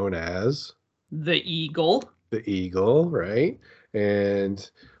was known as the Eagle. The Eagle, right? And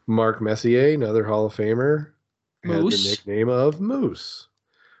Mark Messier, another Hall of Famer, had the nickname of Moose.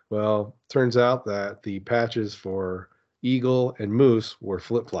 Well, turns out that the patches for Eagle and Moose were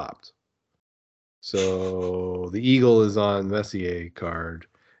flip-flopped. So the Eagle is on Messier card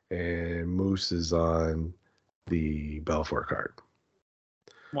and Moose is on the Belfour card.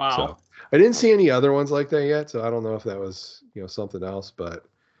 Wow. So I didn't see any other ones like that yet, so I don't know if that was, something else, but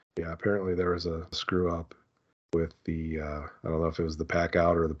yeah, apparently there was a screw up with the I don't know if it was the pack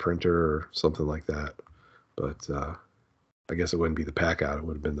out or the printer or something like that, but I guess it wouldn't be the pack out, it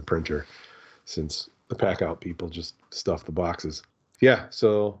would have been the printer, since the pack out people just stuff the boxes. Yeah,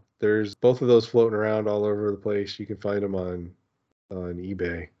 so there's both of those floating around all over the place. You can find them on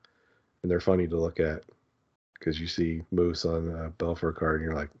eBay, and they're funny to look at because you see Moose on a Belfour card and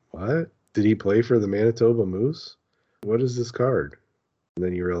you're like, what? Did he play for the Manitoba Moose? What is this card? And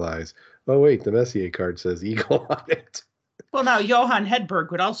then you realize, oh, wait, the Messier card says Eagle on it. Well, now, Johan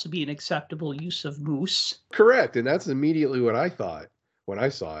Hedberg would also be an acceptable use of Moose. Correct, and that's immediately what I thought when I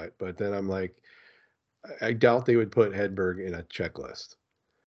saw it. But then I'm like, I doubt they would put Hedberg in a checklist.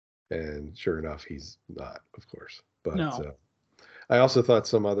 And sure enough, he's not, of course. But no. I also thought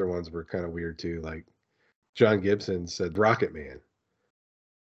some other ones were kind of weird, too. Like, John Gibson said Rocket Man.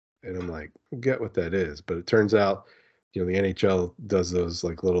 And I'm like, I get what that is. But it turns out, the NHL does those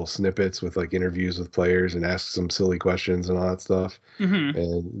like little snippets with like interviews with players and asks some silly questions and all that stuff. Mm-hmm.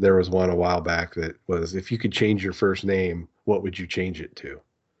 And there was one a while back that was, if you could change your first name, what would you change it to?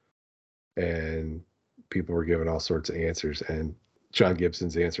 And people were giving all sorts of answers, and John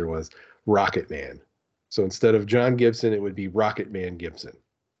Gibson's answer was Rocket Man. So instead of John Gibson, it would be Rocket Man Gibson.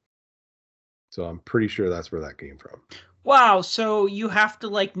 So I'm pretty sure that's where that came from. Wow, so you have to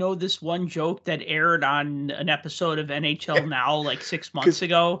like know this one joke that aired on an episode of NHL Now like 6 months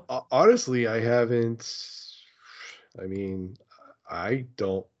ago? Honestly, I haven't. I mean, I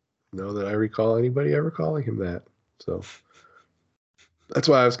don't know that I recall anybody ever calling him that. So that's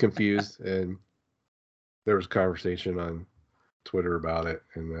why I was confused. And there was conversation on Twitter about it.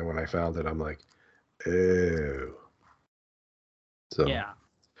 And then when I found it, I'm like, oh. So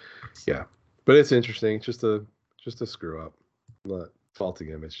yeah. But it's interesting. It's just a screw up. I'm not faulting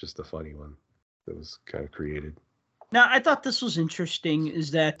him. It's just a funny one that was kind of created. Now, I thought this was interesting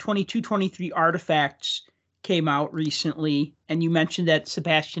is that 22-23 Artifacts came out recently, and you mentioned that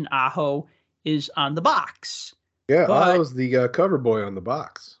Sebastian Aho is on the box. Yeah, Aho's the cover boy on the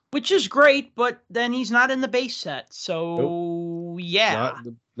box. Which is great, but then he's not in the base set. So, yeah.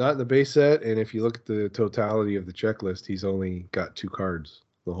 Not in the base set, and if you look at the totality of the checklist, he's only got 2 cards,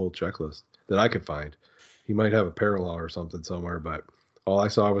 the whole checklist, that I could find. He might have a parallel or something somewhere, but all I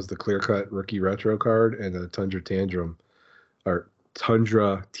saw was the clear-cut rookie retro card and a Tundra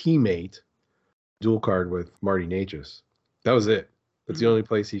teammate dual card with Marty Necas. That was it. That's the only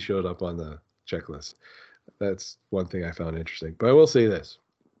place he showed up on the checklist. That's one thing I found interesting. But I will say this.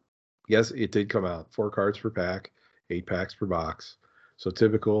 Yes, it did come out. 4 cards per pack, 8 packs per box. So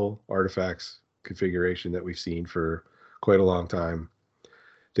typical Artifacts configuration that we've seen for quite a long time.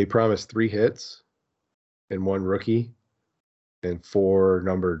 They promised 3 hits and 1 rookie and 4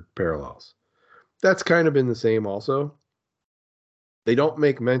 numbered parallels. That's kind of been the same also. They don't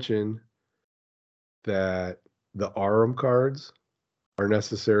make mention that the Arum cards are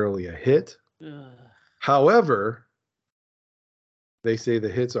necessarily a hit. However, they say the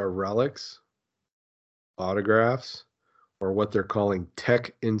hits are relics, autographs, or what they're calling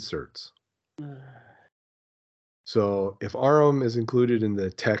tech inserts. So if Arum is included in the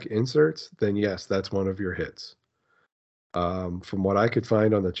tech inserts, then yes, that's one of your hits. From what I could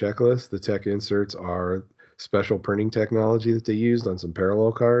find on the checklist, the tech inserts are special printing technology that they used on some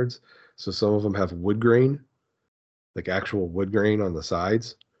parallel cards. So some of them have wood grain, like actual wood grain on the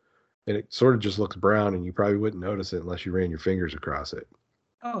sides. And it sort of just looks brown, and you probably wouldn't notice it unless you ran your fingers across it.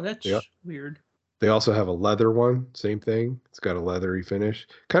 Oh, that's weird. They also have a leather one, same thing. It's got a leathery finish,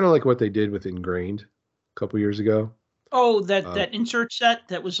 kind of like what they did with Ingrained a couple years ago. Oh, that insert set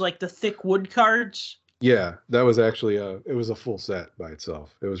that was like the thick wood cards? Yeah, that was actually it was a full set by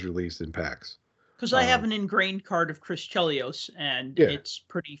itself. It was released in packs. Because I have an Ingrained card of Chris Chelios, and it's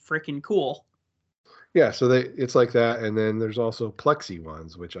pretty freaking cool. Yeah, so it's like that, and then there's also plexi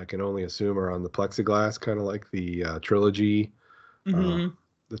ones, which I can only assume are on the plexiglass, kind of like the trilogy.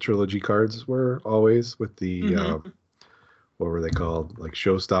 The trilogy cards were always with the what were they called, like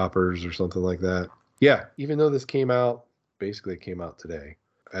showstoppers or something like that. Yeah, even though this came out, basically it came out today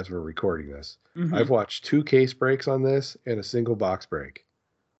as we're recording this. I've watched 2 case breaks on this and a single box break.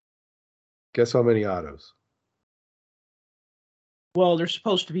 Guess how many autos? Well, there's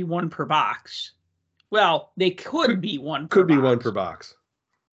supposed to be 1 per box. Well, they could be 1 per box. Could be 1 per box.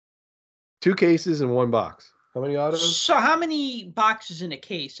 2 cases and 1 box. How many autos? So how many boxes in a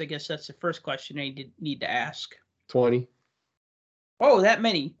case? I guess that's the first question I need to ask. 20. Oh, that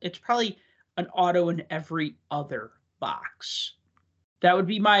many. It's probably an auto in every other box. That would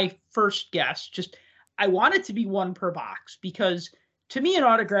be my first guess. Just, I want it to be 1 per box because to me, an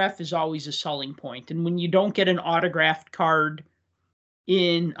autograph is always a selling point. And when you don't get an autographed card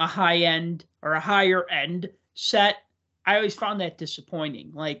in a high-end or a higher-end set, I always found that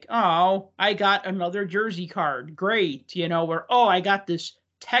disappointing. Like, oh, I got another jersey card. Great. Or, oh, I got this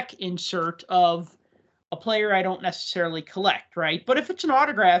tech insert of a player I don't necessarily collect, right? But if it's an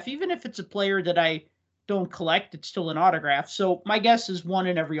autograph, even if it's a player that I don't collect, it's still an autograph. So my guess is 1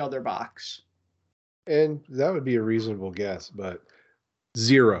 in every other box. And that would be a reasonable guess, but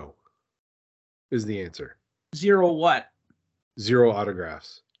 0 is the answer. 0 what? 0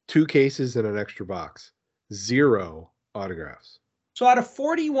 autographs. 2 cases and an extra box. 0 autographs. So out of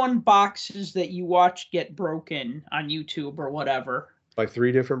 41 boxes that you watched get broken on YouTube or whatever. By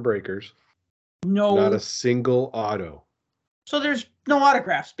 3 different breakers. No. Not a single auto. So there's no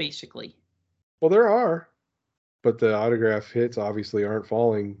autographs, basically. Well, there are. But the autograph hits obviously aren't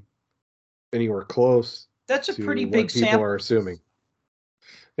falling anywhere close. That's a pretty big sample. People are assuming.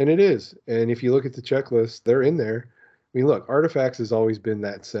 And it is. And if you look at the checklist, they're in there. I mean, look, Artifacts has always been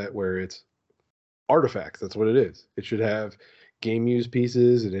that set where it's Artifacts. That's what it is. It should have game used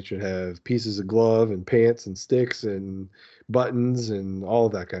pieces, and it should have pieces of glove and pants and sticks and buttons and all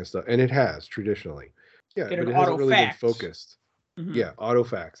of that kind of stuff. And it has traditionally. Yeah, get but an it hasn't auto really been fax. focused. Mhm. Yeah, auto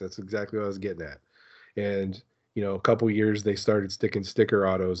fax. That's exactly what I was getting at. And, a couple years they started sticking sticker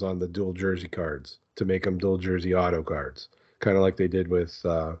autos on the dual jersey cards to make them dual jersey auto cards. Kind of like they did with,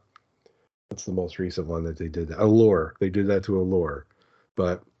 what's the most recent one that they did? Allure. They did that to Allure.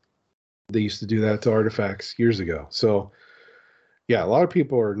 But they used to do that to Artifacts years ago. So, yeah, a lot of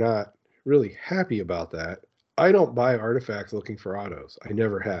people are not really happy about that. I don't buy Artifacts looking for autos. I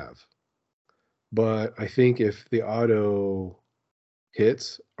never have. But I think if the auto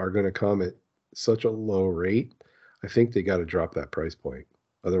hits are going to come at such a low rate, I think they got to drop that price point.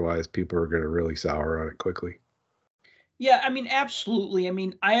 Otherwise, people are going to really sour on it quickly. Yeah, I mean, absolutely. I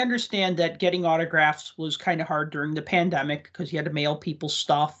mean, I understand that getting autographs was kind of hard during the pandemic because you had to mail people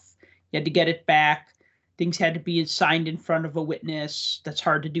stuff, you had to get it back. Things had to be signed in front of a witness. That's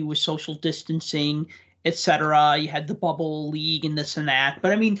hard to do with social distancing, etc. You had the bubble league and this and that.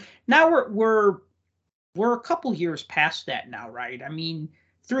 But I mean, now we're a couple years past that now, right? I mean,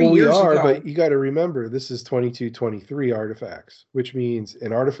 3 Well, we years are, ago. but you got to remember this is 22-23 Artifacts, which means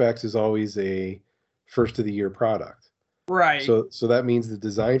an Artifacts is always a first of the year product. Right. So that means the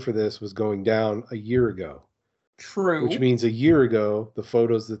design for this was going down a year ago. True. Which means a year ago, the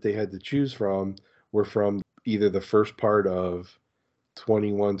photos that they had to choose from were from either the first part of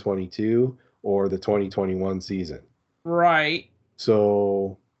 21-22 or the 2021 season. Right.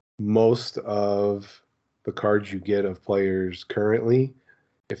 So most of the cards you get of players currently,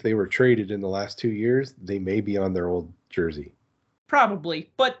 if they were traded in the last 2 years, they may be on their old jersey.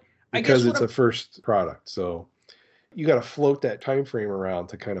 Probably. But I guess because it's a first product. So you got to float that time frame around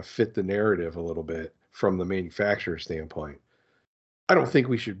to kind of fit the narrative a little bit from the manufacturer standpoint. I don't think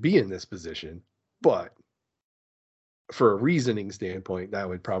we should be in this position, but for a reasoning standpoint, that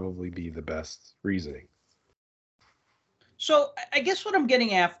would probably be the best reasoning. So I guess what I'm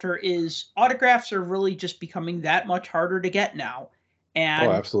getting after is autographs are really just becoming that much harder to get now. And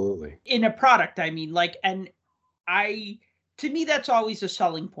absolutely. In a product, I mean, to me, that's always a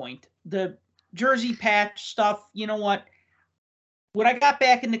selling point. The jersey patch stuff, you know what? When I got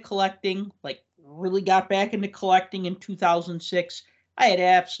back into collecting, really got back into collecting in 2006, I had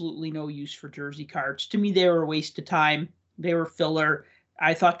absolutely no use for jersey cards. To me, they were a waste of time. They were filler.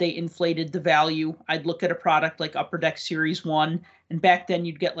 I thought they inflated the value. I'd look at a product like Upper Deck Series 1, and back then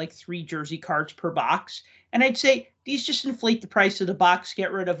you'd get 3 jersey cards per box. And I'd say, these just inflate the price of the box,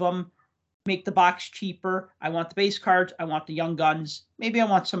 get rid of them, make the box cheaper. I want the base cards. I want the Young Guns. Maybe I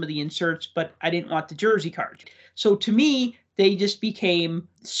want some of the inserts, but I didn't want the jersey cards. So to me, they just became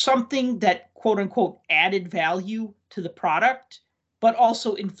something that, quote unquote, added value to the product, but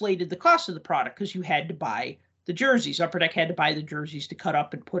also inflated the cost of the product because you had to buy the jerseys. Upper Deck had to buy the jerseys to cut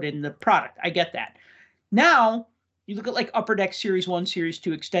up and put in the product. I get that. Now, you look at Upper Deck Series 1, Series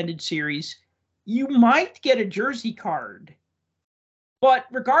 2, Extended Series, you might get a jersey card, but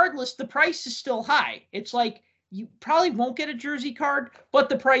regardless, the price is still high. It's you probably won't get a jersey card, but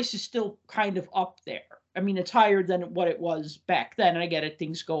the price is still kind of up there. I mean, it's higher than what it was back then. I get it,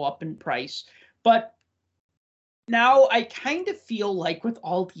 things go up in price. But now I kind of feel like with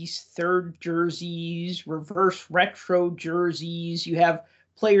all these third jerseys, reverse retro jerseys, you have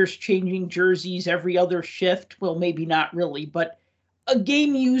players changing jerseys every other shift. Well, maybe not really, but a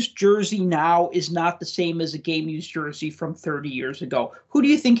game-used jersey now is not the same as a game-used jersey from 30 years ago. Who do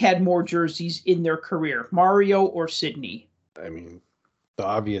you think had more jerseys in their career, Mario or Sidney? I mean, the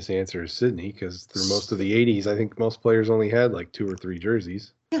obvious answer is Sidney, because through most of the 80s, I think most players only had 2 or 3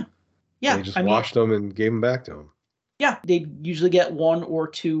 jerseys. Yeah. Yeah. They just washed them and gave them back to him. Yeah. They'd usually get 1 or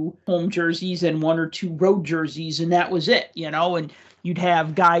 2 home jerseys and 1 or 2 road jerseys, and that was it, and you'd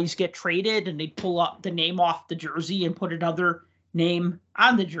have guys get traded and they'd pull up the name off the jersey and put another name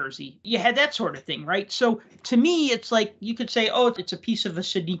on the jersey. You had that sort of thing, right? So to me, it's you could say, oh, it's a piece of a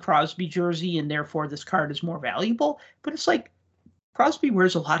Sidney Crosby jersey and therefore this card is more valuable. But it's Crosby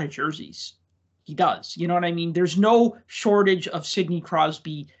wears a lot of jerseys. He does. You know what I mean? There's no shortage of Sidney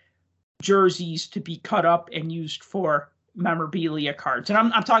Crosby jerseys to be cut up and used for memorabilia cards. And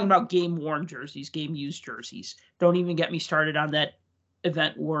I'm talking about game-worn jerseys, game-used jerseys. Don't even get me started on that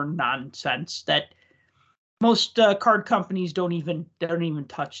event-worn nonsense that most card companies don't even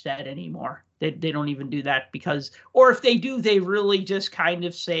touch that anymore. They don't even do that because, or if they do, they really just kind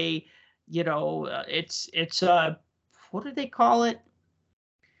of say, it's what do they call it?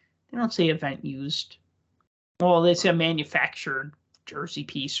 They don't say event used. Well, they say a manufactured jersey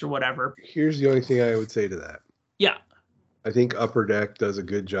piece or whatever. Here's the only thing I would say to that. Yeah. I think Upper Deck does a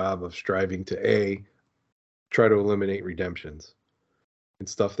good job of striving to try to eliminate redemptions and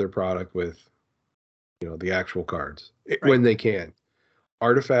stuff their product with the actual cards when they can.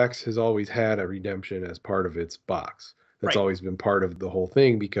 Artifacts has always had a redemption as part of its box. That's Right. always been part of the whole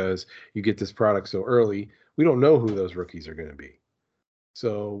thing because you get this product so early. We don't know who those rookies are going to be.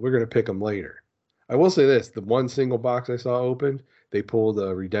 So we're going to pick them later. I will say this, the one single box I saw opened, they pulled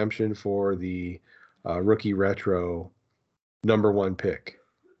a redemption for the rookie retro #1 pick.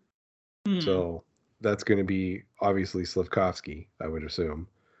 So that's going to be obviously Slavkovsky, I would assume.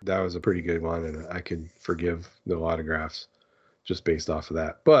 That was a pretty good one, and I could forgive no autographs just based off of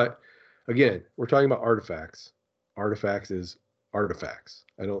that. But again, we're talking about artifacts. Artifacts is artifacts.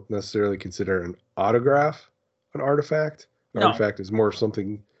 I don't necessarily consider an autograph an artifact. An No. artifact is more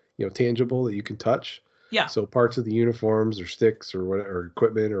something, tangible that you can touch. Yeah. So parts of the uniforms or sticks or whatever, or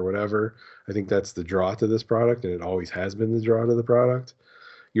equipment or whatever, I think that's the draw to this product, and it always has been the draw to the product.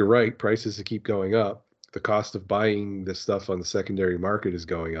 You're right, prices keep going up. The cost of buying this stuff on the secondary market is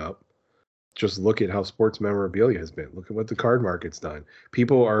going up. Just look at how sports memorabilia has been. Look at what the card market's done.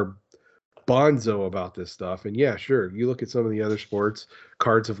 People are bonzo about this stuff. And yeah, sure, you look at some of the other sports,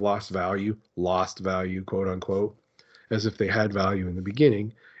 cards have lost value, quote unquote, as if they had value in the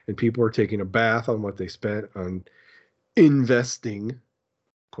beginning. And people are taking a bath on what they spent on investing,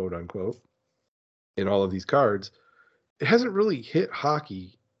 quote unquote, in all of these cards. It hasn't really hit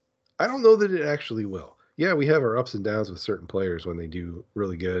hockey. I don't know that it actually will. Yeah, we have our ups and downs with certain players when they do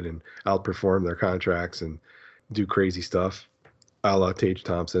really good and outperform their contracts and do crazy stuff, a la Tage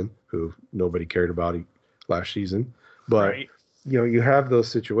Thompson, who nobody cared about last season. But, Right. You have those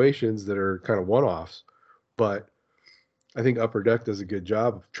situations that are kind of one-offs. But I think Upper Deck does a good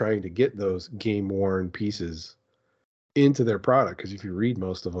job of trying to get those game-worn pieces into their product. Because if you read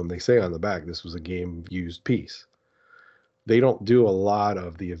most of them, they say on the back, this was a game-used piece. They don't do a lot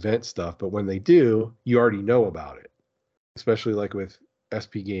of the event stuff, but when they do, you already know about it. Especially like with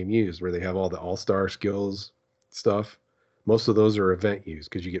SP Game Used, where they have all the all-star skills stuff. Most of those are event used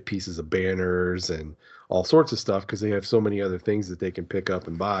because you get pieces of banners and all sorts of stuff because they have so many other things that they can pick up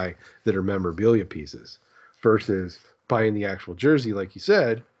and buy that are memorabilia pieces. Versus buying the actual jersey, like you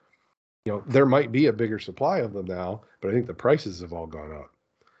said, there might be a bigger supply of them now, but I think the prices have all gone up.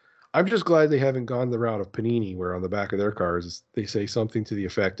 I'm just glad they haven't gone the route of Panini, where on the back of their cards they say something to the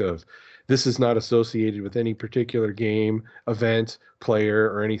effect of, this is not associated with any particular game, event, player,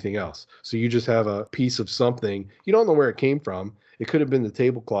 or anything else. So you just have a piece of something. You don't know where it came from. It could have been the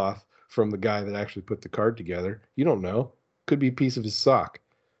tablecloth from the guy that actually put the card together. You don't know. Could be a piece of his sock.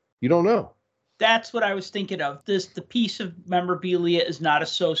 You don't know. That's what I was thinking of. The piece of memorabilia is not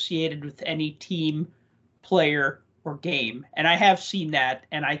associated with any team, player, or game. And I have seen that,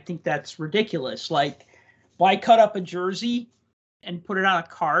 and I think that's ridiculous. Like, why cut up a jersey and put it on a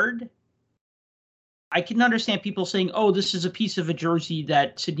card? I can understand people saying, oh, this is a piece of a jersey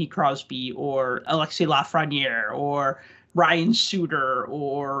that Sidney Crosby or Alexis Lafreniere or Ryan Suter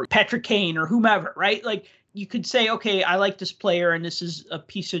or Patrick Kane or whomever, right? Like, you could say, okay, I like this player and this is a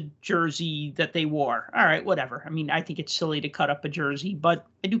piece of jersey that they wore. All right, whatever. I mean, I think it's silly to cut up a jersey, but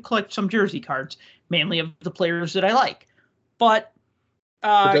I do collect some jersey cards, mainly of the players that I like. But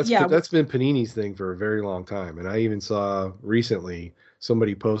that's been Panini's thing for a very long time. And I even saw recently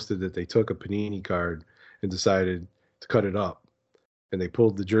somebody posted that they took a Panini card and decided to cut it up. And they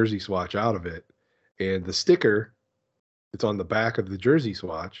pulled the jersey swatch out of it. And the sticker that's on the back of the jersey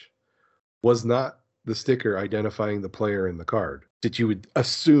swatch was not the sticker identifying the player in the card that you would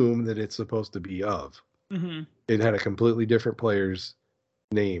assume that it's supposed to be of. Mm-hmm. It had a completely different player's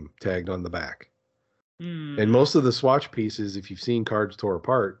name tagged on the back. And most of the swatch pieces, if you've seen cards tore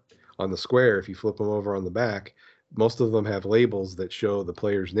apart on the square, if you flip them over on the back, most of them have labels that show the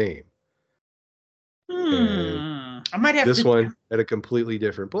player's name. I might have this one had a completely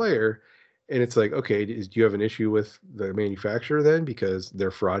different player. And it's like, okay, do you have an issue with the manufacturer then because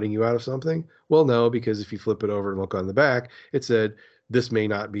they're frauding you out of something? Well, no, because if you flip it over and look on the back, it said this may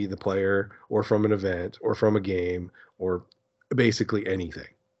not be the player or from an event or from a game or basically anything.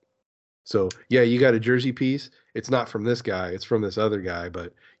 So, yeah, you got a jersey piece. It's not from this guy. It's from this other guy,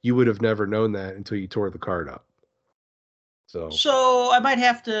 but you would have never known that until you tore the card up. So I might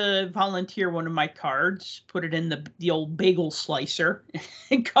have to volunteer one of my cards, put it in the old bagel slicer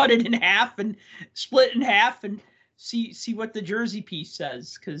and cut it in half and split it in half and see what the jersey piece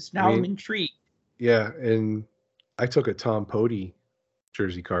says, because now I'm intrigued. Yeah, and I took a Tom Pody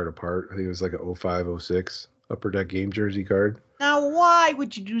jersey card apart. I think it was like a 05-06 Upper Deck game jersey card. Now, why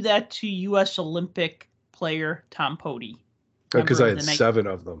would you do that to U.S. Olympic player Tom Pody? Because I had 7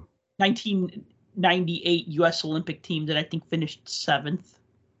 of them. 1998 U.S. Olympic team that I think finished 7th.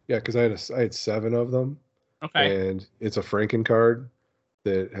 Yeah, because I had 7 of them. Okay. And it's a Franken card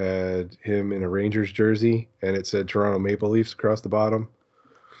that had him in a Rangers jersey, and it said Toronto Maple Leafs across the bottom.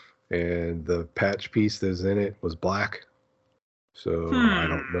 and the patch piece that's in it was black. So I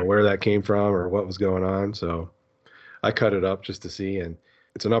don't know where that came from or what was going on. So I cut it up just to see, and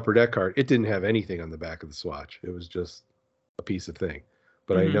it's an upper deck card. It didn't have anything on the back of the swatch. It was just a piece of thing.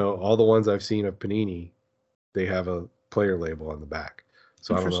 But I know all the ones I've seen of Panini, they have a player label on the back.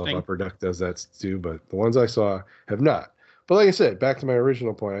 So I don't know if Upper Deck does that too, but the ones I saw have not. But like I said, back to my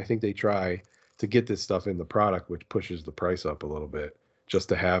original point, I think they try to get this stuff in the product, which pushes the price up a little bit, just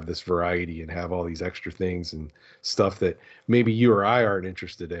to have this variety and have all these extra things and stuff that maybe you or I aren't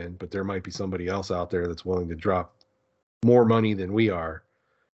interested in, but there might be somebody else out there that's willing to drop more money than we are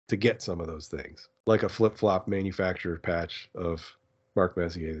to get some of those things, like a flip-flop manufacturer patch of Mark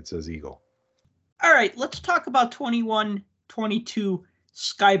Messier that says Eagle. All right, let's talk about 21-22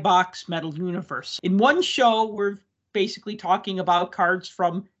 Skybox Metal Universe. In one show, we're basically talking about cards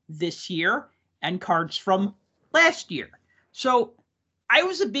from this year and cards from last year. So I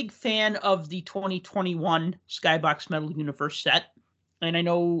was a big fan of the 2021 Skybox Metal Universe set, and I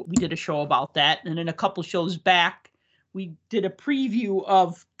know we did a show about that. And then a couple shows back, we did a preview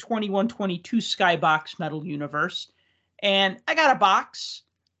of 21-22 Skybox Metal Universe, and I got a box.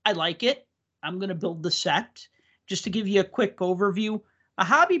 I like it. I'm going to build the set. Just to give you a quick overview, a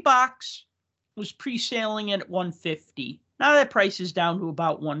hobby box was pre-selling at $150. Now that price is down to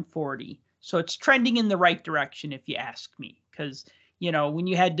about $140. So it's trending in the right direction, if you ask me, because, you know, when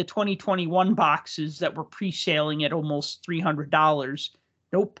you had the 2021 boxes that were pre-selling at almost $300,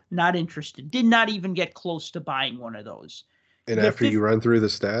 nope, not interested. Did not even get close to buying one of those. And after you run through the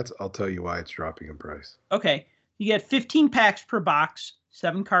stats, I'll tell you why it's dropping in price. Okay. You get 15 packs per box,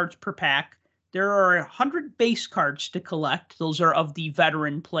 7 cards per pack. There are 100 base cards to collect. Those are of the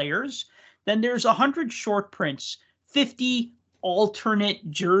veteran players. Then there's 100 short prints, 50 alternate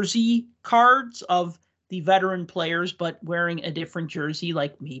jersey cards of the veteran players, but wearing a different jersey,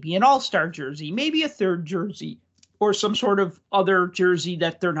 like maybe an all-star jersey, maybe a third jersey, or some sort of other jersey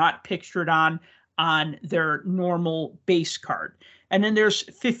that they're not pictured on their normal base card. And then there's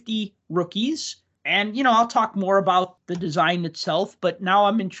 50 rookies. And, you know, I'll talk more about the design itself, but now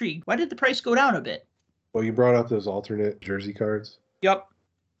I'm intrigued. Why did the price go down a bit? Well, you brought up those alternate jersey cards. Yep.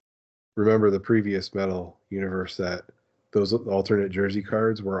 Remember the previous Metal Universe set, those alternate jersey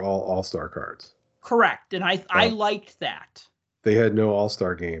cards were all all-star cards. Correct. And I liked that. They had no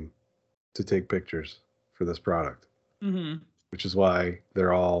all-star game to take pictures for this product, which is why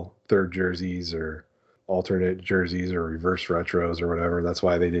they're all third jerseys or alternate jerseys or reverse retros or whatever. That's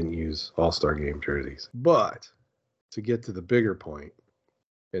why they didn't use all-star game jerseys. But to get to the bigger point,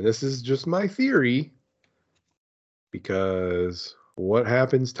 and this is just my theory, because what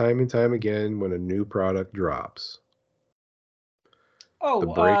happens time and time again when a new product drops? The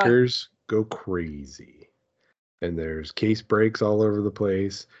breakers go crazy. And there's case breaks all over the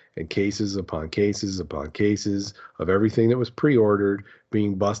place, and cases upon cases upon cases of everything that was pre-ordered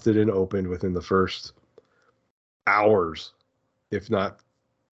being busted and opened within the first hours, if not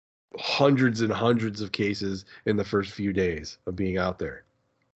hundreds and hundreds of cases in the first few days of being out there.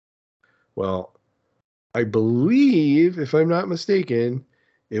 Well, I believe, if I'm not mistaken,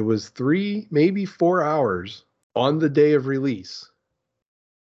 it was 3, maybe 4 hours on the day of release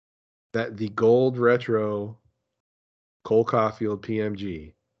that the gold retro Cole Caulfield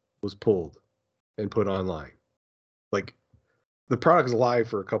PMG was pulled and put online. Like, the product's live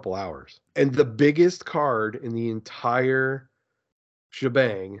for a couple hours. And the biggest card in the entire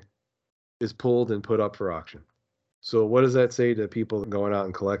shebang is pulled and put up for auction. So what does that say to people going out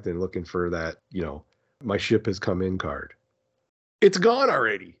and collecting, looking for that, you know, my ship has come in card? It's gone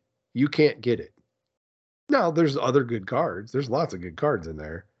already. You can't get it. Now, there's other good cards. There's lots of good cards in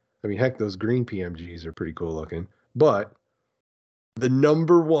there. I mean, heck, those green PMGs are pretty cool looking. But the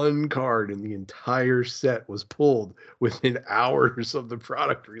number one card in the entire set was pulled within hours of the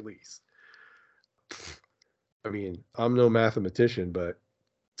product release. I mean, I'm no mathematician, but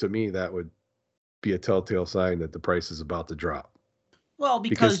to me, that would be a telltale sign that the price is about to drop. Well,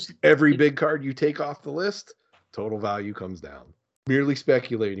 because every big card you take off the list, total value comes down. Merely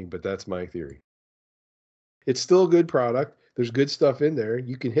speculating, but that's my theory. It's still a good product. There's good stuff in there.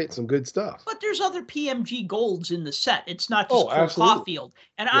 You can hit some good stuff. But there's other PMG golds in the set. It's not just Cole Caulfield.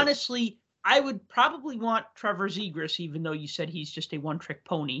 And honestly, I would probably want Trevor Zegras, even though you said he's just a one-trick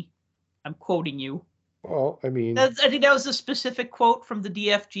pony. I'm quoting you. Well, I mean, I think that was a specific quote from the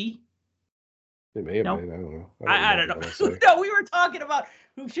DFG. It may have been. I don't know. I don't know. No, we were talking about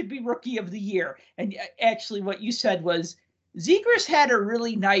who should be Rookie of the Year. And actually what you said was, Zegras had a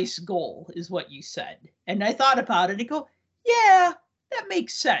really nice goal, is what you said. And I thought about it and go, yeah, that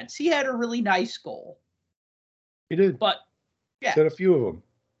makes sense. He had a really nice goal. He did. But, yeah. He had a few of them.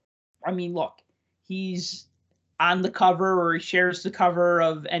 I mean, look, he's on the cover, or he shares the cover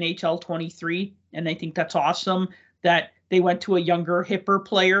of NHL 23, and I think that's awesome that they went to a younger, hipper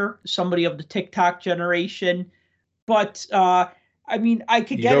player, somebody of the TikTok generation. But I mean, I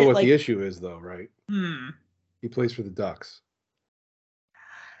could get it. You know what like, the issue is, though, right? He plays for the Ducks.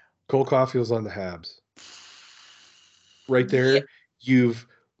 Cole Caulfield's on the Habs. Right there, Yeah. you've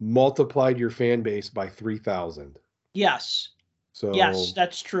multiplied your fan base by 3,000. Yes. So Yes,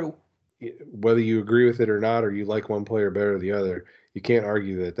 that's true. Whether you agree with it or not, or you like one player better than the other, you can't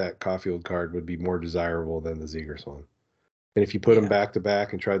argue that Caulfield card would be more desirable than the Zegras one. And if you put them back to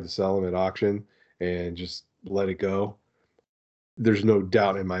back and tried to sell them at auction and just let it go, there's no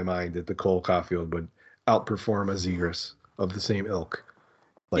doubt in my mind that the Cole Caulfield would outperform a Zegras of the same ilk.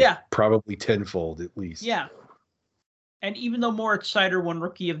 Probably tenfold at least. Yeah. And even though Moritz Seider won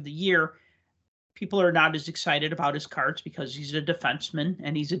Rookie of the Year, people are not as excited about his cards because he's a defenseman,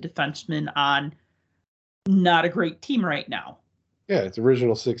 and he's a defenseman on not a great team right now. Yeah, it's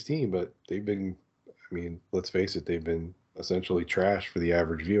original 16, but they've been, I mean, let's face it, they've been essentially trash for the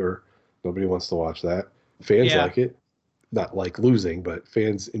average viewer. Nobody wants to watch that. Fans like it. Not like losing, but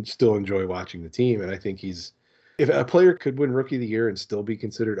fans still enjoy watching the team. And I think if a player could win Rookie of the Year and still be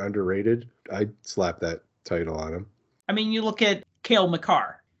considered underrated, I'd slap that title on him. I mean, you look at Cale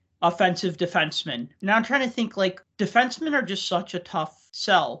Makar, offensive defenseman. Now I'm trying to think, like, defensemen are just such a tough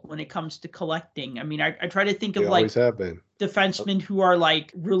sell when it comes to collecting. I mean, I try to think of always have been defensemen who are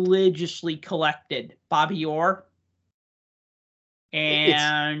like religiously collected. Bobby Orr.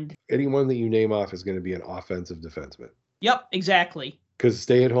 And anyone that you name off is going to be an offensive defenseman. Yep, exactly. Because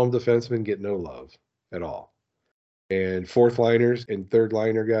stay-at-home defensemen get no love at all. And fourth liners and third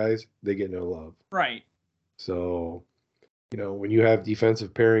liner guys, they get no love. Right. So, when you have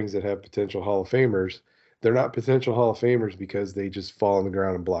defensive pairings that have potential Hall of Famers, they're not potential Hall of Famers because they just fall on the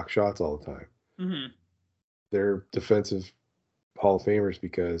ground and block shots all the time. Mm-hmm. They're defensive Hall of Famers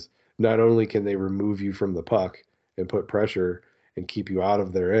because not only can they remove you from the puck and put pressure and keep you out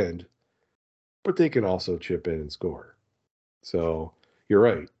of their end, but they can also chip in and score. So you're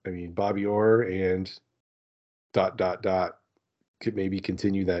right. I mean, Bobby Orr and ... could maybe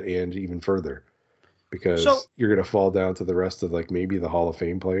continue that and even further, because you're going to fall down to the rest of like maybe the Hall of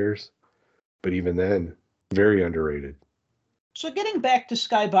Fame players, but even then, very underrated. So getting back to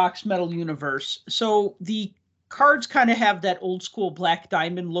Skybox Metal Universe, so the cards kind of have that old school Black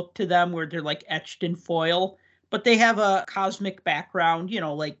Diamond look to them where they're like etched in foil, but they have a cosmic background,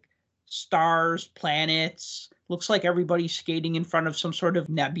 like stars, planets. Looks like everybody's skating in front of some sort of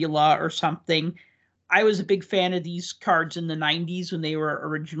nebula or something. I was a big fan of these cards in the 90s when they were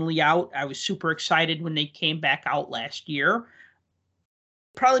originally out. I was super excited when they came back out last year.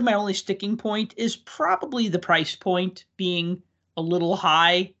 Probably my only sticking point is probably the price point being a little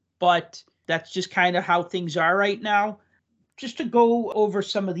high, but that's just kind of how things are right now. Just to go over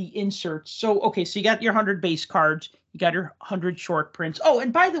some of the inserts. So you got your 100 base cards, you got your 100 short prints. Oh,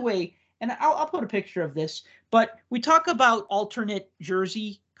 and by the way, and I'll put a picture of this, but we talk about alternate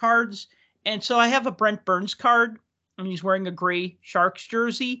jersey cards. And so I have a Brent Burns card, and he's wearing a gray Sharks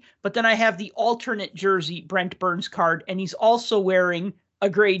jersey. But then I have the alternate jersey Brent Burns card, and he's also wearing a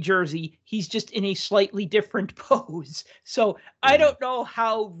gray jersey. He's just in a slightly different pose. So I don't know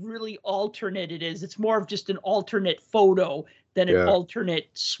how really alternate it is. It's more of just an alternate photo than an alternate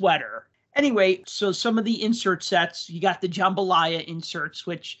sweater. Anyway, so some of the insert sets, you got the jambalaya inserts,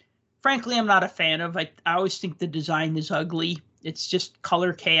 which frankly I'm not a fan of. I always think the design is ugly. It's just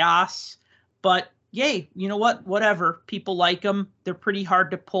color chaos. But yay, you know what? Whatever. People like them. They're pretty hard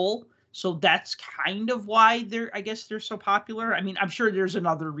to pull. So that's kind of why they're so popular. I mean, I'm sure there's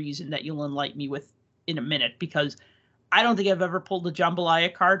another reason that you'll enlighten me with in a minute, because I don't think I've ever pulled a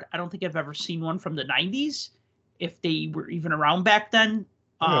jambalaya card. I don't think I've ever seen one from the 90s, if they were even around back then.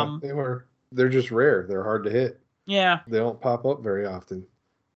 They were. They're just rare. They're hard to hit. Yeah. They don't pop up very often.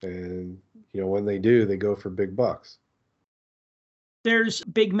 And, when they do, they go for big bucks. There's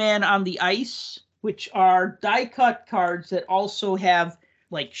Big Man on the Ice, which are die-cut cards that also have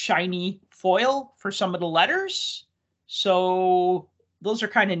like shiny foil for some of the letters. So those are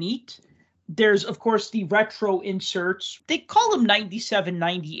kind of neat. There's, of course, the retro inserts. They call them 97,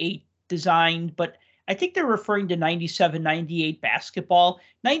 98 designed, but I think they're referring to 97, 98 basketball.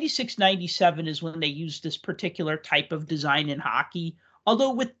 96, 97 is when they used this particular type of design in hockey.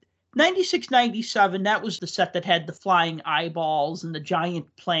 Although with 96, 97, that was the set that had the flying eyeballs and the giant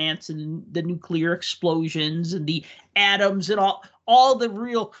plants and the nuclear explosions and the atoms and all the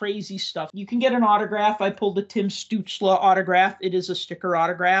real crazy stuff. You can get an autograph. I pulled a Tim Stützle autograph. It is a sticker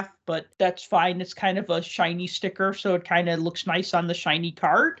autograph, but that's fine. It's kind of a shiny sticker, so it kind of looks nice on the shiny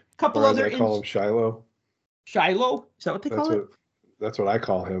card. couple Or as other I call him, Shiloh. Shiloh, is that what they call it? That's what I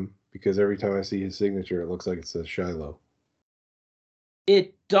call him, because every time I see his signature, it looks like it says Shiloh.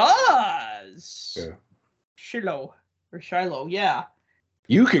 It does. Yeah. Shiloh, yeah.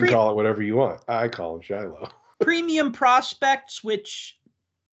 You can call it whatever you want. I call him Shiloh. Premium prospects, which,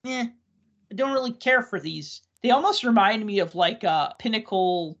 I don't really care for these. They almost remind me of like a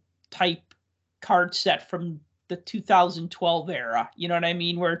Pinnacle type card set from the 2012 era. You know what I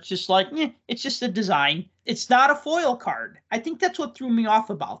mean? Where it's just like, it's just a design. It's not a foil card. I think that's what threw me off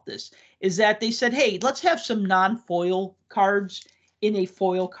about this, is that they said, hey, let's have some non-foil cards in a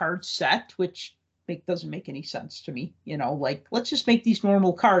foil card set, which doesn't make any sense to me. Like, let's just make these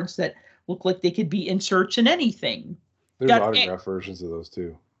normal cards that look like they could be inserts in anything. There's autograph versions of those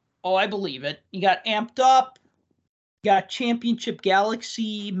too. Oh, I believe it. You got Amped Up. You got Championship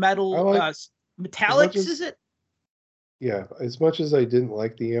Galaxy Metal Metallics, is it? Yeah, as much as I didn't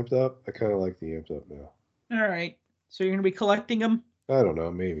like the Amped Up, I kind of like the Amped Up now. All right. So you're going to be collecting them? I don't know,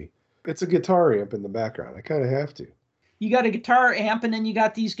 maybe. It's a guitar amp in the background. I kind of have to. You got a guitar amp, and then you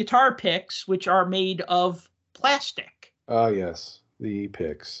got these guitar picks, which are made of plastic. Ah, yes. The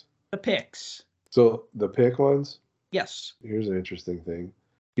picks. The picks. So the pick ones? Yes. Here's an interesting thing.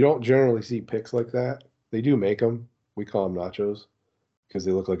 You don't generally see picks like that. They do make them. We call them nachos because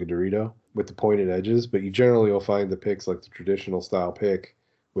they look like a Dorito with the pointed edges, but you generally will find the picks like the traditional style pick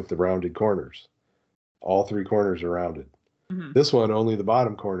with the rounded corners. All three corners are rounded. Mm-hmm. This one, only the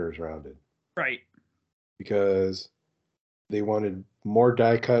bottom corner is rounded. Right. Because they wanted more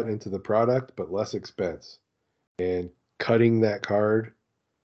die cut into the product, but less expense. And cutting that card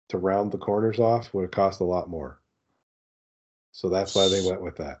to round the corners off would have cost a lot more. So that's why they went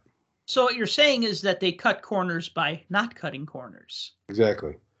with that. So what you're saying is that they cut corners by not cutting corners.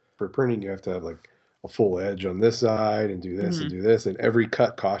 Exactly. For printing, you have to have like a full edge on this side and do this and do this, and every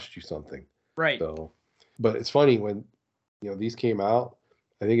cut costs you something. Right. So, but it's funny when these came out.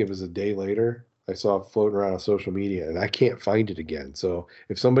 I think it was a day later. I saw it floating around on social media, and I can't find it again. So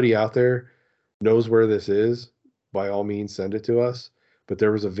if somebody out there knows where this is, by all means, send it to us. But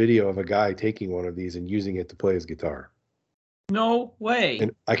there was a video of a guy taking one of these and using it to play his guitar. No way.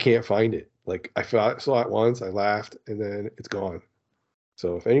 And I can't find it. Like, I saw it once, I laughed, and then it's gone.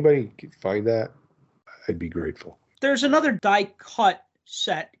 So if anybody can find that, I'd be grateful. There's another die cut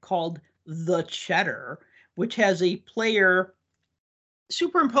set called The Cheddar, which has a player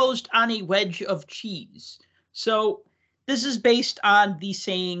superimposed on a wedge of cheese. So this is based on the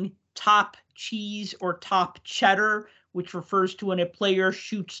saying top cheese or top cheddar, which refers to when a player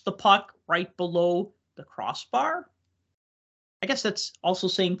shoots the puck right below the crossbar. I guess that's also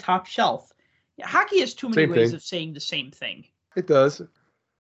saying top shelf. Yeah, hockey has too many ways of saying the same thing. It does.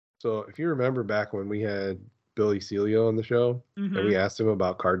 So if you remember back when we had Billy Celio on the show, and we asked him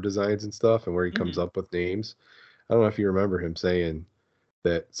about card designs and stuff and where he comes up with names, I don't know if you remember him saying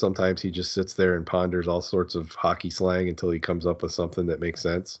that sometimes he just sits there and ponders all sorts of hockey slang until he comes up with something that makes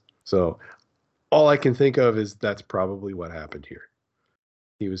sense. So all I can think of is that's probably what happened here.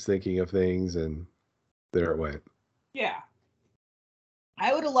 He was thinking of things and there it went. Yeah.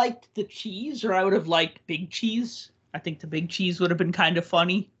 I would have liked the cheese, or I would have liked Big Cheese. I think the Big Cheese would have been kind of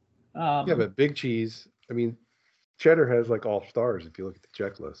funny. Yeah, but Big Cheese, I mean, Cheddar has like all stars if you look at the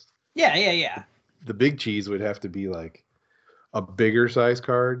checklist. Yeah. The Big Cheese would have to be like a bigger size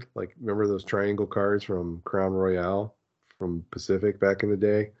card. Like, remember those triangle cards from Crown Royale from Pacific back in the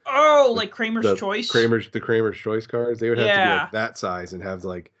day? Oh, like Kramer's Choice? The Kramer's Choice cards. They would have to be like that size and have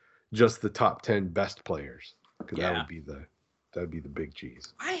like just the top 10 best players. Because that'd be the Big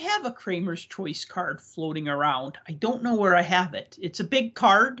Cheese. I have a Kramer's Choice card floating around. I don't know where I have it. It's a big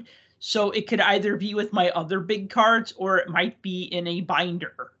card, so it could either be with my other big cards or it might be in a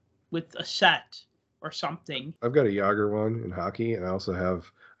binder with a set or something. I've got a Yager one in hockey, and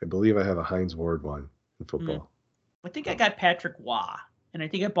I believe I have a Heinz Ward one in football. I think I got Patrick Waugh, and I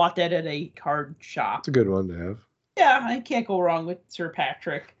think I bought that at a card shop. It's a good one to have. Yeah, I can't go wrong with Sir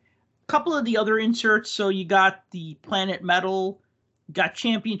Patrick. Couple of the other inserts. So you got the Planet Metal, got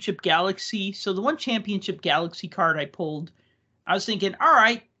Championship Galaxy. So the one Championship Galaxy card I pulled, I was thinking, all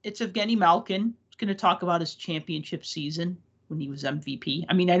right, it's Evgeny Malkin. It's going to talk about his championship season when he was MVP.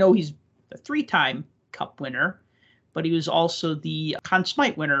 I mean, I know he's a 3-time Cup winner, but he was also the Conn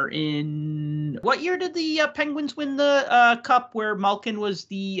Smythe winner in... What year did the Penguins win the Cup where Malkin was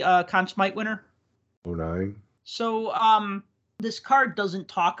the Conn Smythe winner? 2009. So, this card doesn't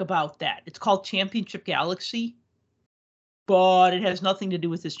talk about that. It's called Championship Galaxy, but it has nothing to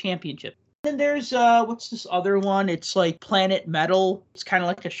do with this championship. Then there's, what's this other one? It's like Planet Metal. It's kind of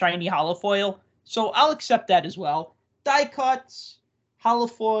like a shiny holofoil. So I'll accept that as well. Die cuts,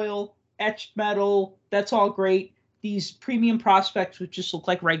 holofoil, etched metal, that's all great. These premium prospects, which just look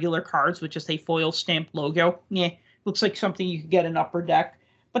like regular cards with just a foil stamped logo, looks like something you could get in Upper Deck.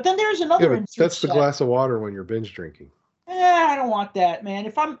 But then there's another insert that's the set. glass of water when you're binge drinking. I don't want that, man.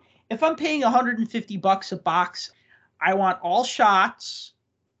 If I'm paying $150 a box, I want all shots,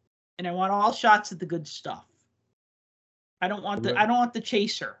 and I want all shots of the good stuff. I don't want the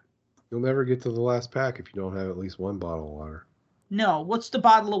chaser. You'll never get to the last pack if you don't have at least one bottle of water. No, what's the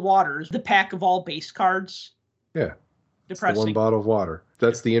bottle of water? Is the pack of all base cards? Yeah. Depressing. It's the one bottle of water.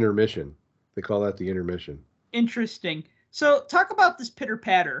 That's the intermission. They call that the intermission. Interesting. So talk about this Pitter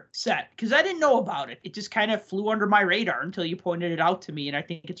Patter set, because I didn't know about it. It just kind of flew under my radar until you pointed it out to me, and I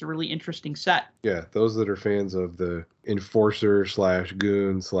think it's a really interesting set. Yeah, those that are fans of the enforcer /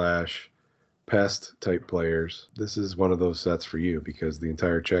 goon / pest type players, this is one of those sets for you because the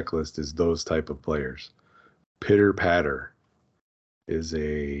entire checklist is those type of players. Pitter Patter is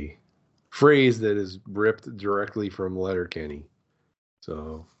a phrase that is ripped directly from Letterkenny.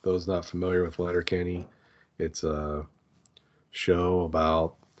 So those not familiar with Letterkenny, it's a show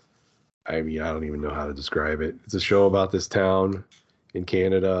about, I don't even know how to describe it. It's a show about this town in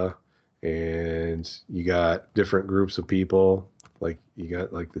Canada, and you got different groups of people. Like you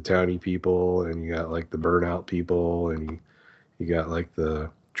got like the towny people, and you got like the burnout people, and you got like the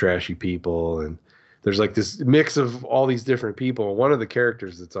trashy people, and there's like this mix of all these different people. One of the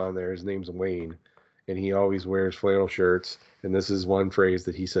characters that's on there, his name's Wayne, and he always wears flannel shirts. And this is one phrase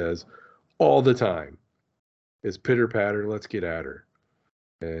that he says all the time is pitter patter, let's get at her.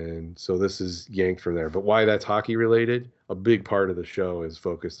 And so this is yanked from there. But why that's hockey related, a big part of the show is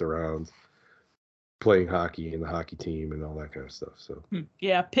focused around playing hockey and the hockey team and all that kind of stuff. So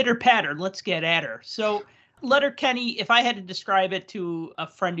yeah, pitter patter, let's get at her. So Letterkenny, if I had to describe it to a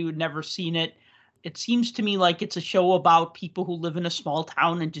friend who had never seen it, it seems to me like it's a show about people who live in a small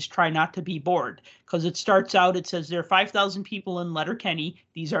town and just try not to be bored. Because it starts out, it says there are 5,000 people in Letterkenny.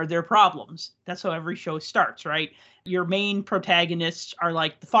 These are their problems. That's how every show starts, right? Your main protagonists are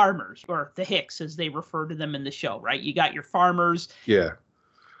like the farmers, or the Hicks, as they refer to them in the show, right? You got your farmers. Yeah.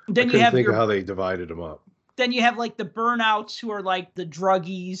 Then I couldn't think of how they divided them up. Then you have like the burnouts who are like the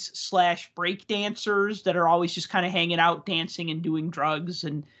druggies / break dancers that are always just kind of hanging out, dancing and doing drugs.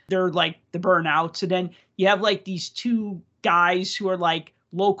 And they're like the burnouts. And then you have like these two guys who are like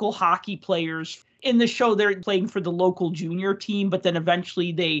local hockey players. In the show, they're playing for the local junior team, but then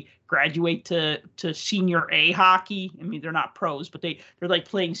eventually they graduate to senior A hockey. I mean, they're not pros, but they're like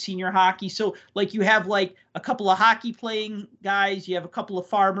playing senior hockey. So like you have like a couple of hockey playing guys, you have a couple of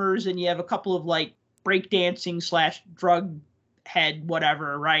farmers, and you have a couple of like breakdancing / drug head,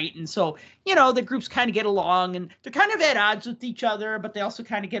 whatever, right? And so, the groups kind of get along, and they're kind of at odds with each other, but they also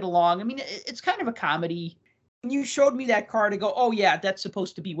kind of get along. I mean, it's kind of a comedy. And you showed me that card, I go, oh yeah, that's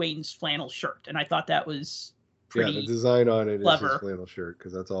supposed to be Wayne's flannel shirt. And I thought that was pretty the design on it clever. Is his flannel shirt,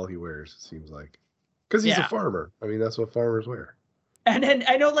 because that's all he wears, it seems like. Because he's a farmer. I mean, that's what farmers wear. And then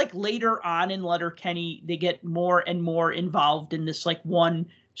I know like later on in Letterkenny, they get more and more involved in this like one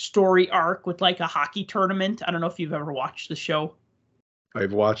story arc with like a hockey tournament. I don't know if you've ever watched the show.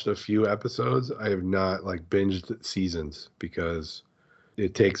 I've watched a few episodes. I have not like binged seasons because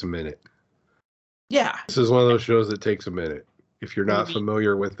it takes a minute. Yeah. This is one of those shows that takes a minute. If you're not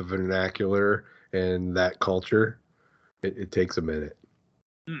familiar with the vernacular and that culture, it takes a minute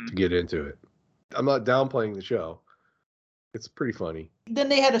to get into it. I'm not downplaying the show. It's pretty funny. Then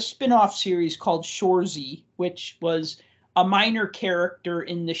they had a spin-off series called Shoresy, which was a minor character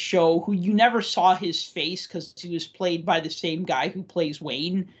in the show who you never saw his face because he was played by the same guy who plays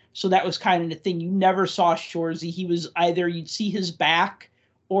Wayne. So that was kind of the thing. You never saw Shoresy. He was either you'd see his back,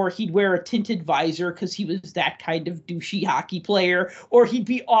 or he'd wear a tinted visor because he was that kind of douchey hockey player, or he'd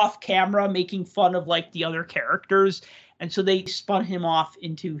be off camera making fun of like the other characters. And so they spun him off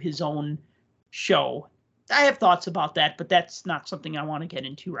into his own show. I have thoughts about that, but that's not something I want to get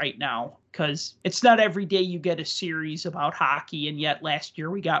into right now because it's not every day you get a series about hockey. And yet last year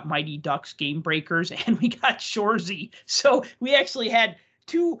we got Mighty Ducks Game Breakers and we got Shoresy. So we actually had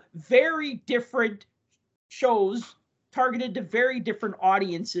two very different shows targeted to very different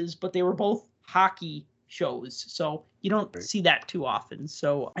audiences, but they were both hockey shows. So you don't see that too often.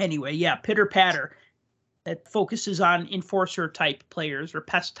 So anyway, yeah, Pitter Patter that focuses on enforcer type players or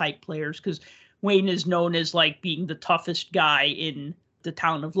pest type players because Wayne is known as like being the toughest guy in the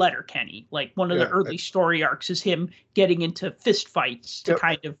town of Letterkenny. Like one of the early story arcs is him getting into fist fights to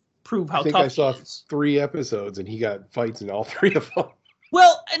kind of prove how tough he is. I saw 3 episodes and he got fights in all 3 of them.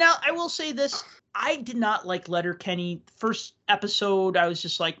 Well, and now I will say this. I did not like Letterkenny. First episode, I was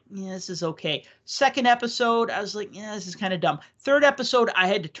just like, yeah, this is okay. Second episode, I was like, yeah, this is kind of dumb. Third episode, I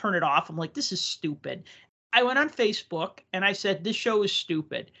had to turn it off. I'm like, this is stupid. I went on Facebook and I said, this show is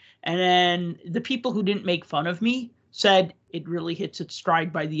stupid. And then the people who didn't make fun of me said it really hits its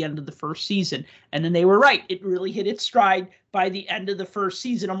stride by the end of the first season. And then they were right. It really hit its stride by the end of the first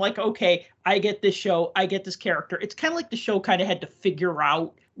season. I'm like, okay, I get this show. I get this character. It's kind of like the show kind of had to figure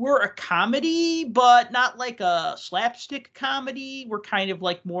out we're a comedy, but not like a slapstick comedy. We're kind of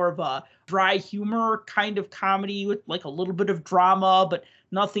like more of a dry humor kind of comedy with like a little bit of drama, but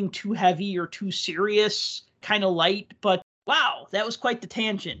nothing too heavy or too serious, kind of light. But wow, that was quite the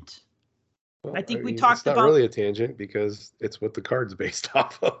tangent. Well, I think we mean, talked it's not about really a tangent because it's what the card's based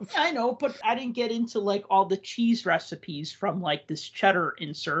off of. Yeah, I know, but I didn't get into like all the cheese recipes from like this cheddar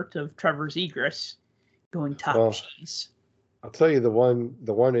insert of Trevor Zegras going top Well, cheese. I'll tell you the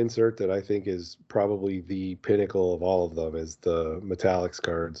one insert that I think is probably the pinnacle of all of them is the Metallics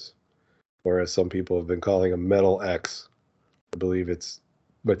cards, or as some people have been calling them, Metal X. I believe it's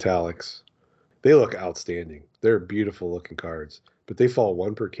Metallics. They look outstanding. They're beautiful looking cards, but they fall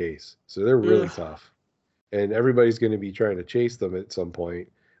one per case, so they're really Ugh. tough. And everybody's going to be trying to chase them at some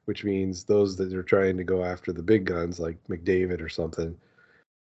point, which means those that are trying to go after the big guns like McDavid or something,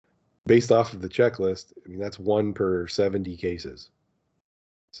 based off of the checklist, I mean, that's 1 per 70 cases.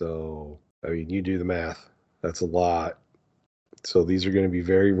 So, I mean, you do the math. That's a lot. So these are going to be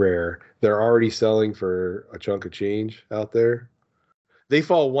very rare. They're already selling for a chunk of change out there. They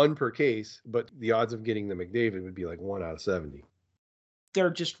fall 1 per case, but the odds of getting the McDavid would be like 1 out of 70. They're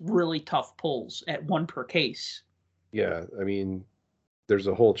just really tough pulls at 1 per case. Yeah, I mean, there's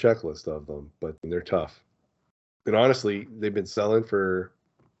a whole checklist of them, but they're tough. And honestly, they've been selling for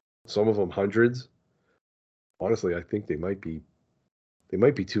some of them hundreds. Honestly, I think they might be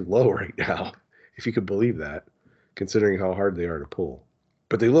too low right now, if you could believe that, considering how hard they are to pull.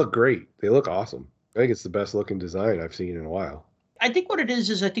 But they look great. They look awesome. I think it's the best looking design I've seen in a while. I think what it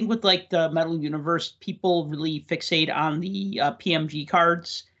is I think with like the Metal Universe, people really fixate on the PMG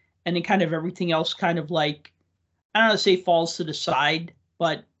cards, and then kind of everything else kind of like, I don't know, say falls to the side,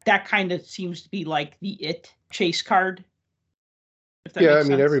 but that kind of seems to be like the chase card. If that Yeah, I makes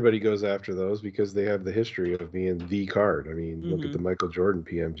mean, sense. everybody goes after those because they have the history of being the card. I mean, look at Mhm. the Michael Jordan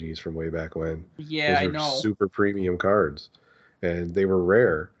PMGs from way back when. Yeah, Those I are know. super premium cards, and they were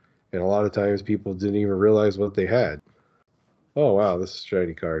rare. And a lot of times people didn't even realize what they had. Oh, wow, this is a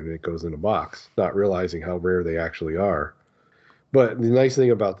shiny card, and it goes in a box, not realizing how rare they actually are. But the nice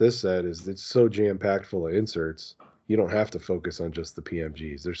thing about this set is it's so jam-packed full of inserts, you don't have to focus on just the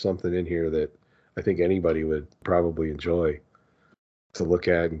PMGs. There's something in here that I think anybody would probably enjoy to look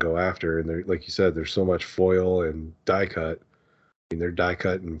at and go after. And there, like you said, there's so much foil and die cut. I mean, they're die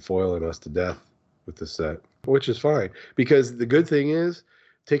cut and foiling us to death with this set, which is fine. Because the good thing is,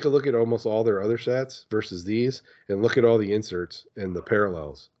 take a look at almost all their other sets versus these, and look at all the inserts and the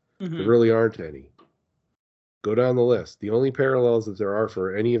parallels. There really aren't any. Go down the list. The only parallels that there are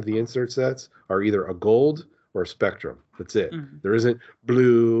for any of the insert sets are either a gold or a spectrum. That's it. There isn't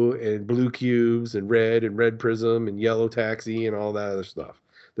blue and blue cubes and red prism and yellow taxi and all that other stuff.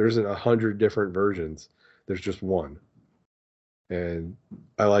 There isn't 100 different versions. There's just one. And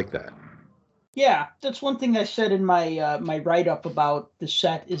I like that. Yeah, that's one thing I said in my my write-up about the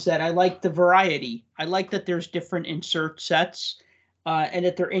set is that I like the variety. I like that there's different insert sets, and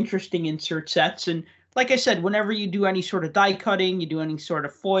that they're interesting insert sets. And like I said, whenever you do any sort of die cutting, you do any sort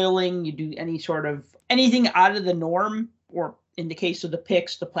of foiling, you do any sort of anything out of the norm, or in the case of the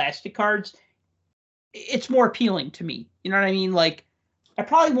picks, the plastic cards, it's more appealing to me. You know what I mean? Like, I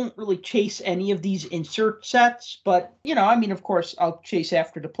probably won't really chase any of these insert sets, but, you know, I mean, of course, I'll chase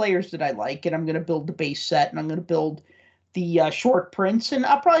after the players that I like, and I'm going to build the base set, and I'm going to build the short prints, and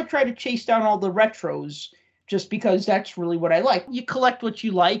I'll probably try to chase down all the retros just because that's really what I like. You collect what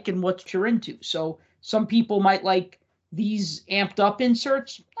you like and what you're into. So some people might like these amped up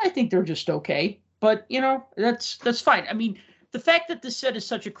inserts. I think they're just okay, but, you know, that's fine. I mean, the fact that this set is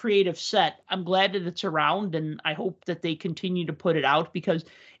such a creative set, I'm glad that it's around, and I hope that they continue to put it out because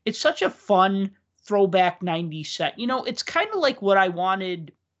it's such a fun throwback 90s set. You know, it's kind of like what I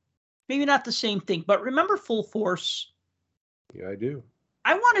wanted, maybe not the same thing, but remember Full Force? Yeah, I do.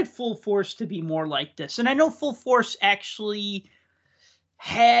 I wanted Full Force to be more like this. And I know Full Force actually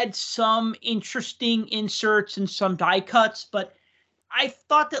had some interesting inserts and some die cuts, but I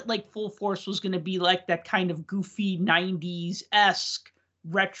thought that like Full Force was going to be like that kind of goofy 90s-esque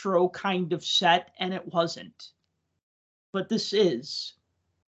retro kind of set, and it wasn't. But this is.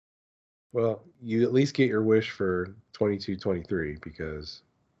 Well, you at least get your wish for 22-23 because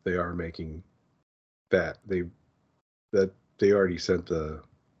they are making that they already sent the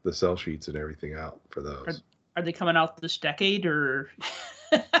sell sheets and everything out for those. Are they coming out this decade or?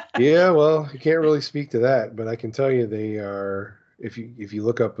 Yeah, well, you can't really speak to that, but I can tell you they are. If you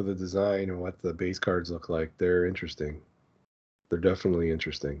look up the design and what the base cards look like, they're interesting. They're definitely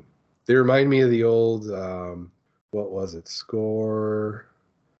interesting. They remind me of the old, what was it? Score?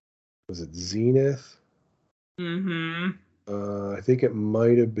 Was it Zenith? Mm-hmm. I think it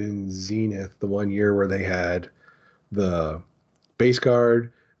might have been Zenith, the one year where they had the base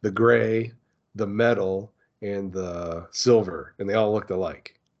card, the gray, the metal, and the silver, and they all looked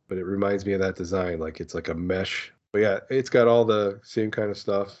alike. But it reminds me of that design, like it's like a mesh. But yeah, it's got all the same kind of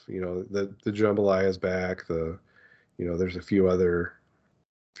stuff. You know, the Jambalayas back. There's a few other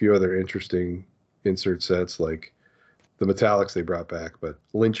interesting insert sets, like the metallics they brought back. But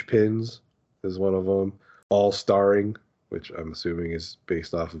Lynch Pins is one of them. All Starring, which I'm assuming is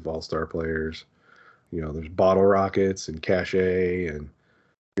based off of All-Star players. You know, there's Bottle Rockets and Cachet and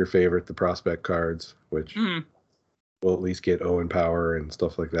your favorite, the Prospect cards, which will at least get Owen Power and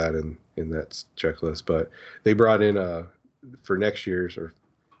stuff like that in that checklist. But they brought in for next year's, or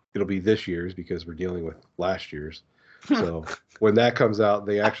it'll be this year's because we're dealing with last year's. So when that comes out,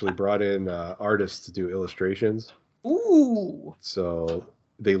 they actually brought in artists to do illustrations. Ooh. So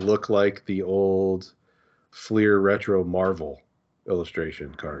they look like the old Fleer Retro Marvel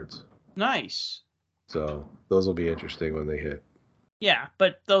illustration cards. Nice. So those will be interesting when they hit. Yeah,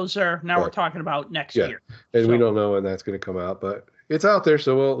 but those are we're talking about next year. And we don't know when that's going to come out, but it's out there,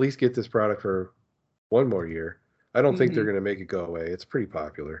 so we'll at least get this product for one more year. I don't think they're going to make it go away. It's pretty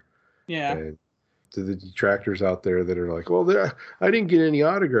popular. Yeah. And to the detractors out there that are like, well, I didn't get any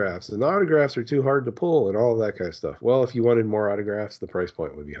autographs, and the autographs are too hard to pull and all of that kind of stuff. Well, if you wanted more autographs, the price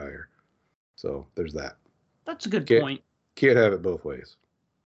point would be higher. So there's that. That's a good point. Can't have it both ways.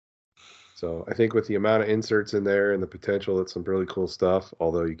 So I think with the amount of inserts in there and the potential, it's some really cool stuff,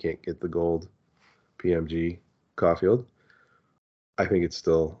 although you can't get the gold PMG Caulfield, I think it's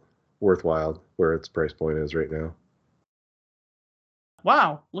still worthwhile where its price point is right now.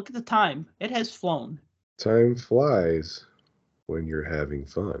 Wow, look at the time. It has flown. Time flies when you're having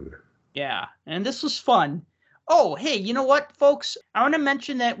fun. Yeah, and this was fun. Oh, hey, you know what, folks? I want to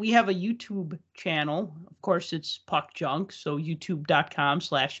mention that we have a YouTube channel. Of course, it's Puck Junk, so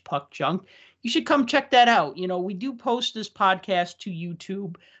youtube.com/puckjunk. You should come check that out. You know, we do post this podcast to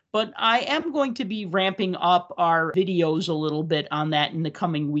YouTube, but I am going to be ramping up our videos a little bit on that in the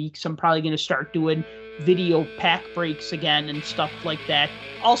coming weeks. I'm probably going to start doing video pack breaks again and stuff like that.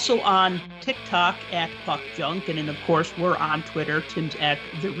 Also on TikTok at Puck Junk, and then of course we're on Twitter. Tim's at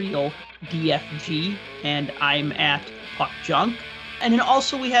TheRealDFG, and I'm at Puck Junk. And then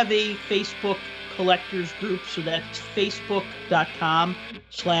also we have a Facebook collectors group, so that's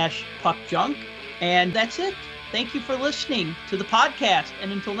facebook.com/puckjunk. And that's it. Thank you for listening to the podcast,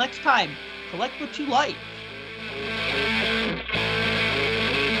 and until next time, collect what you like.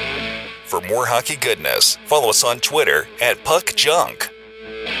 For more hockey goodness, follow us on Twitter at PuckJunk.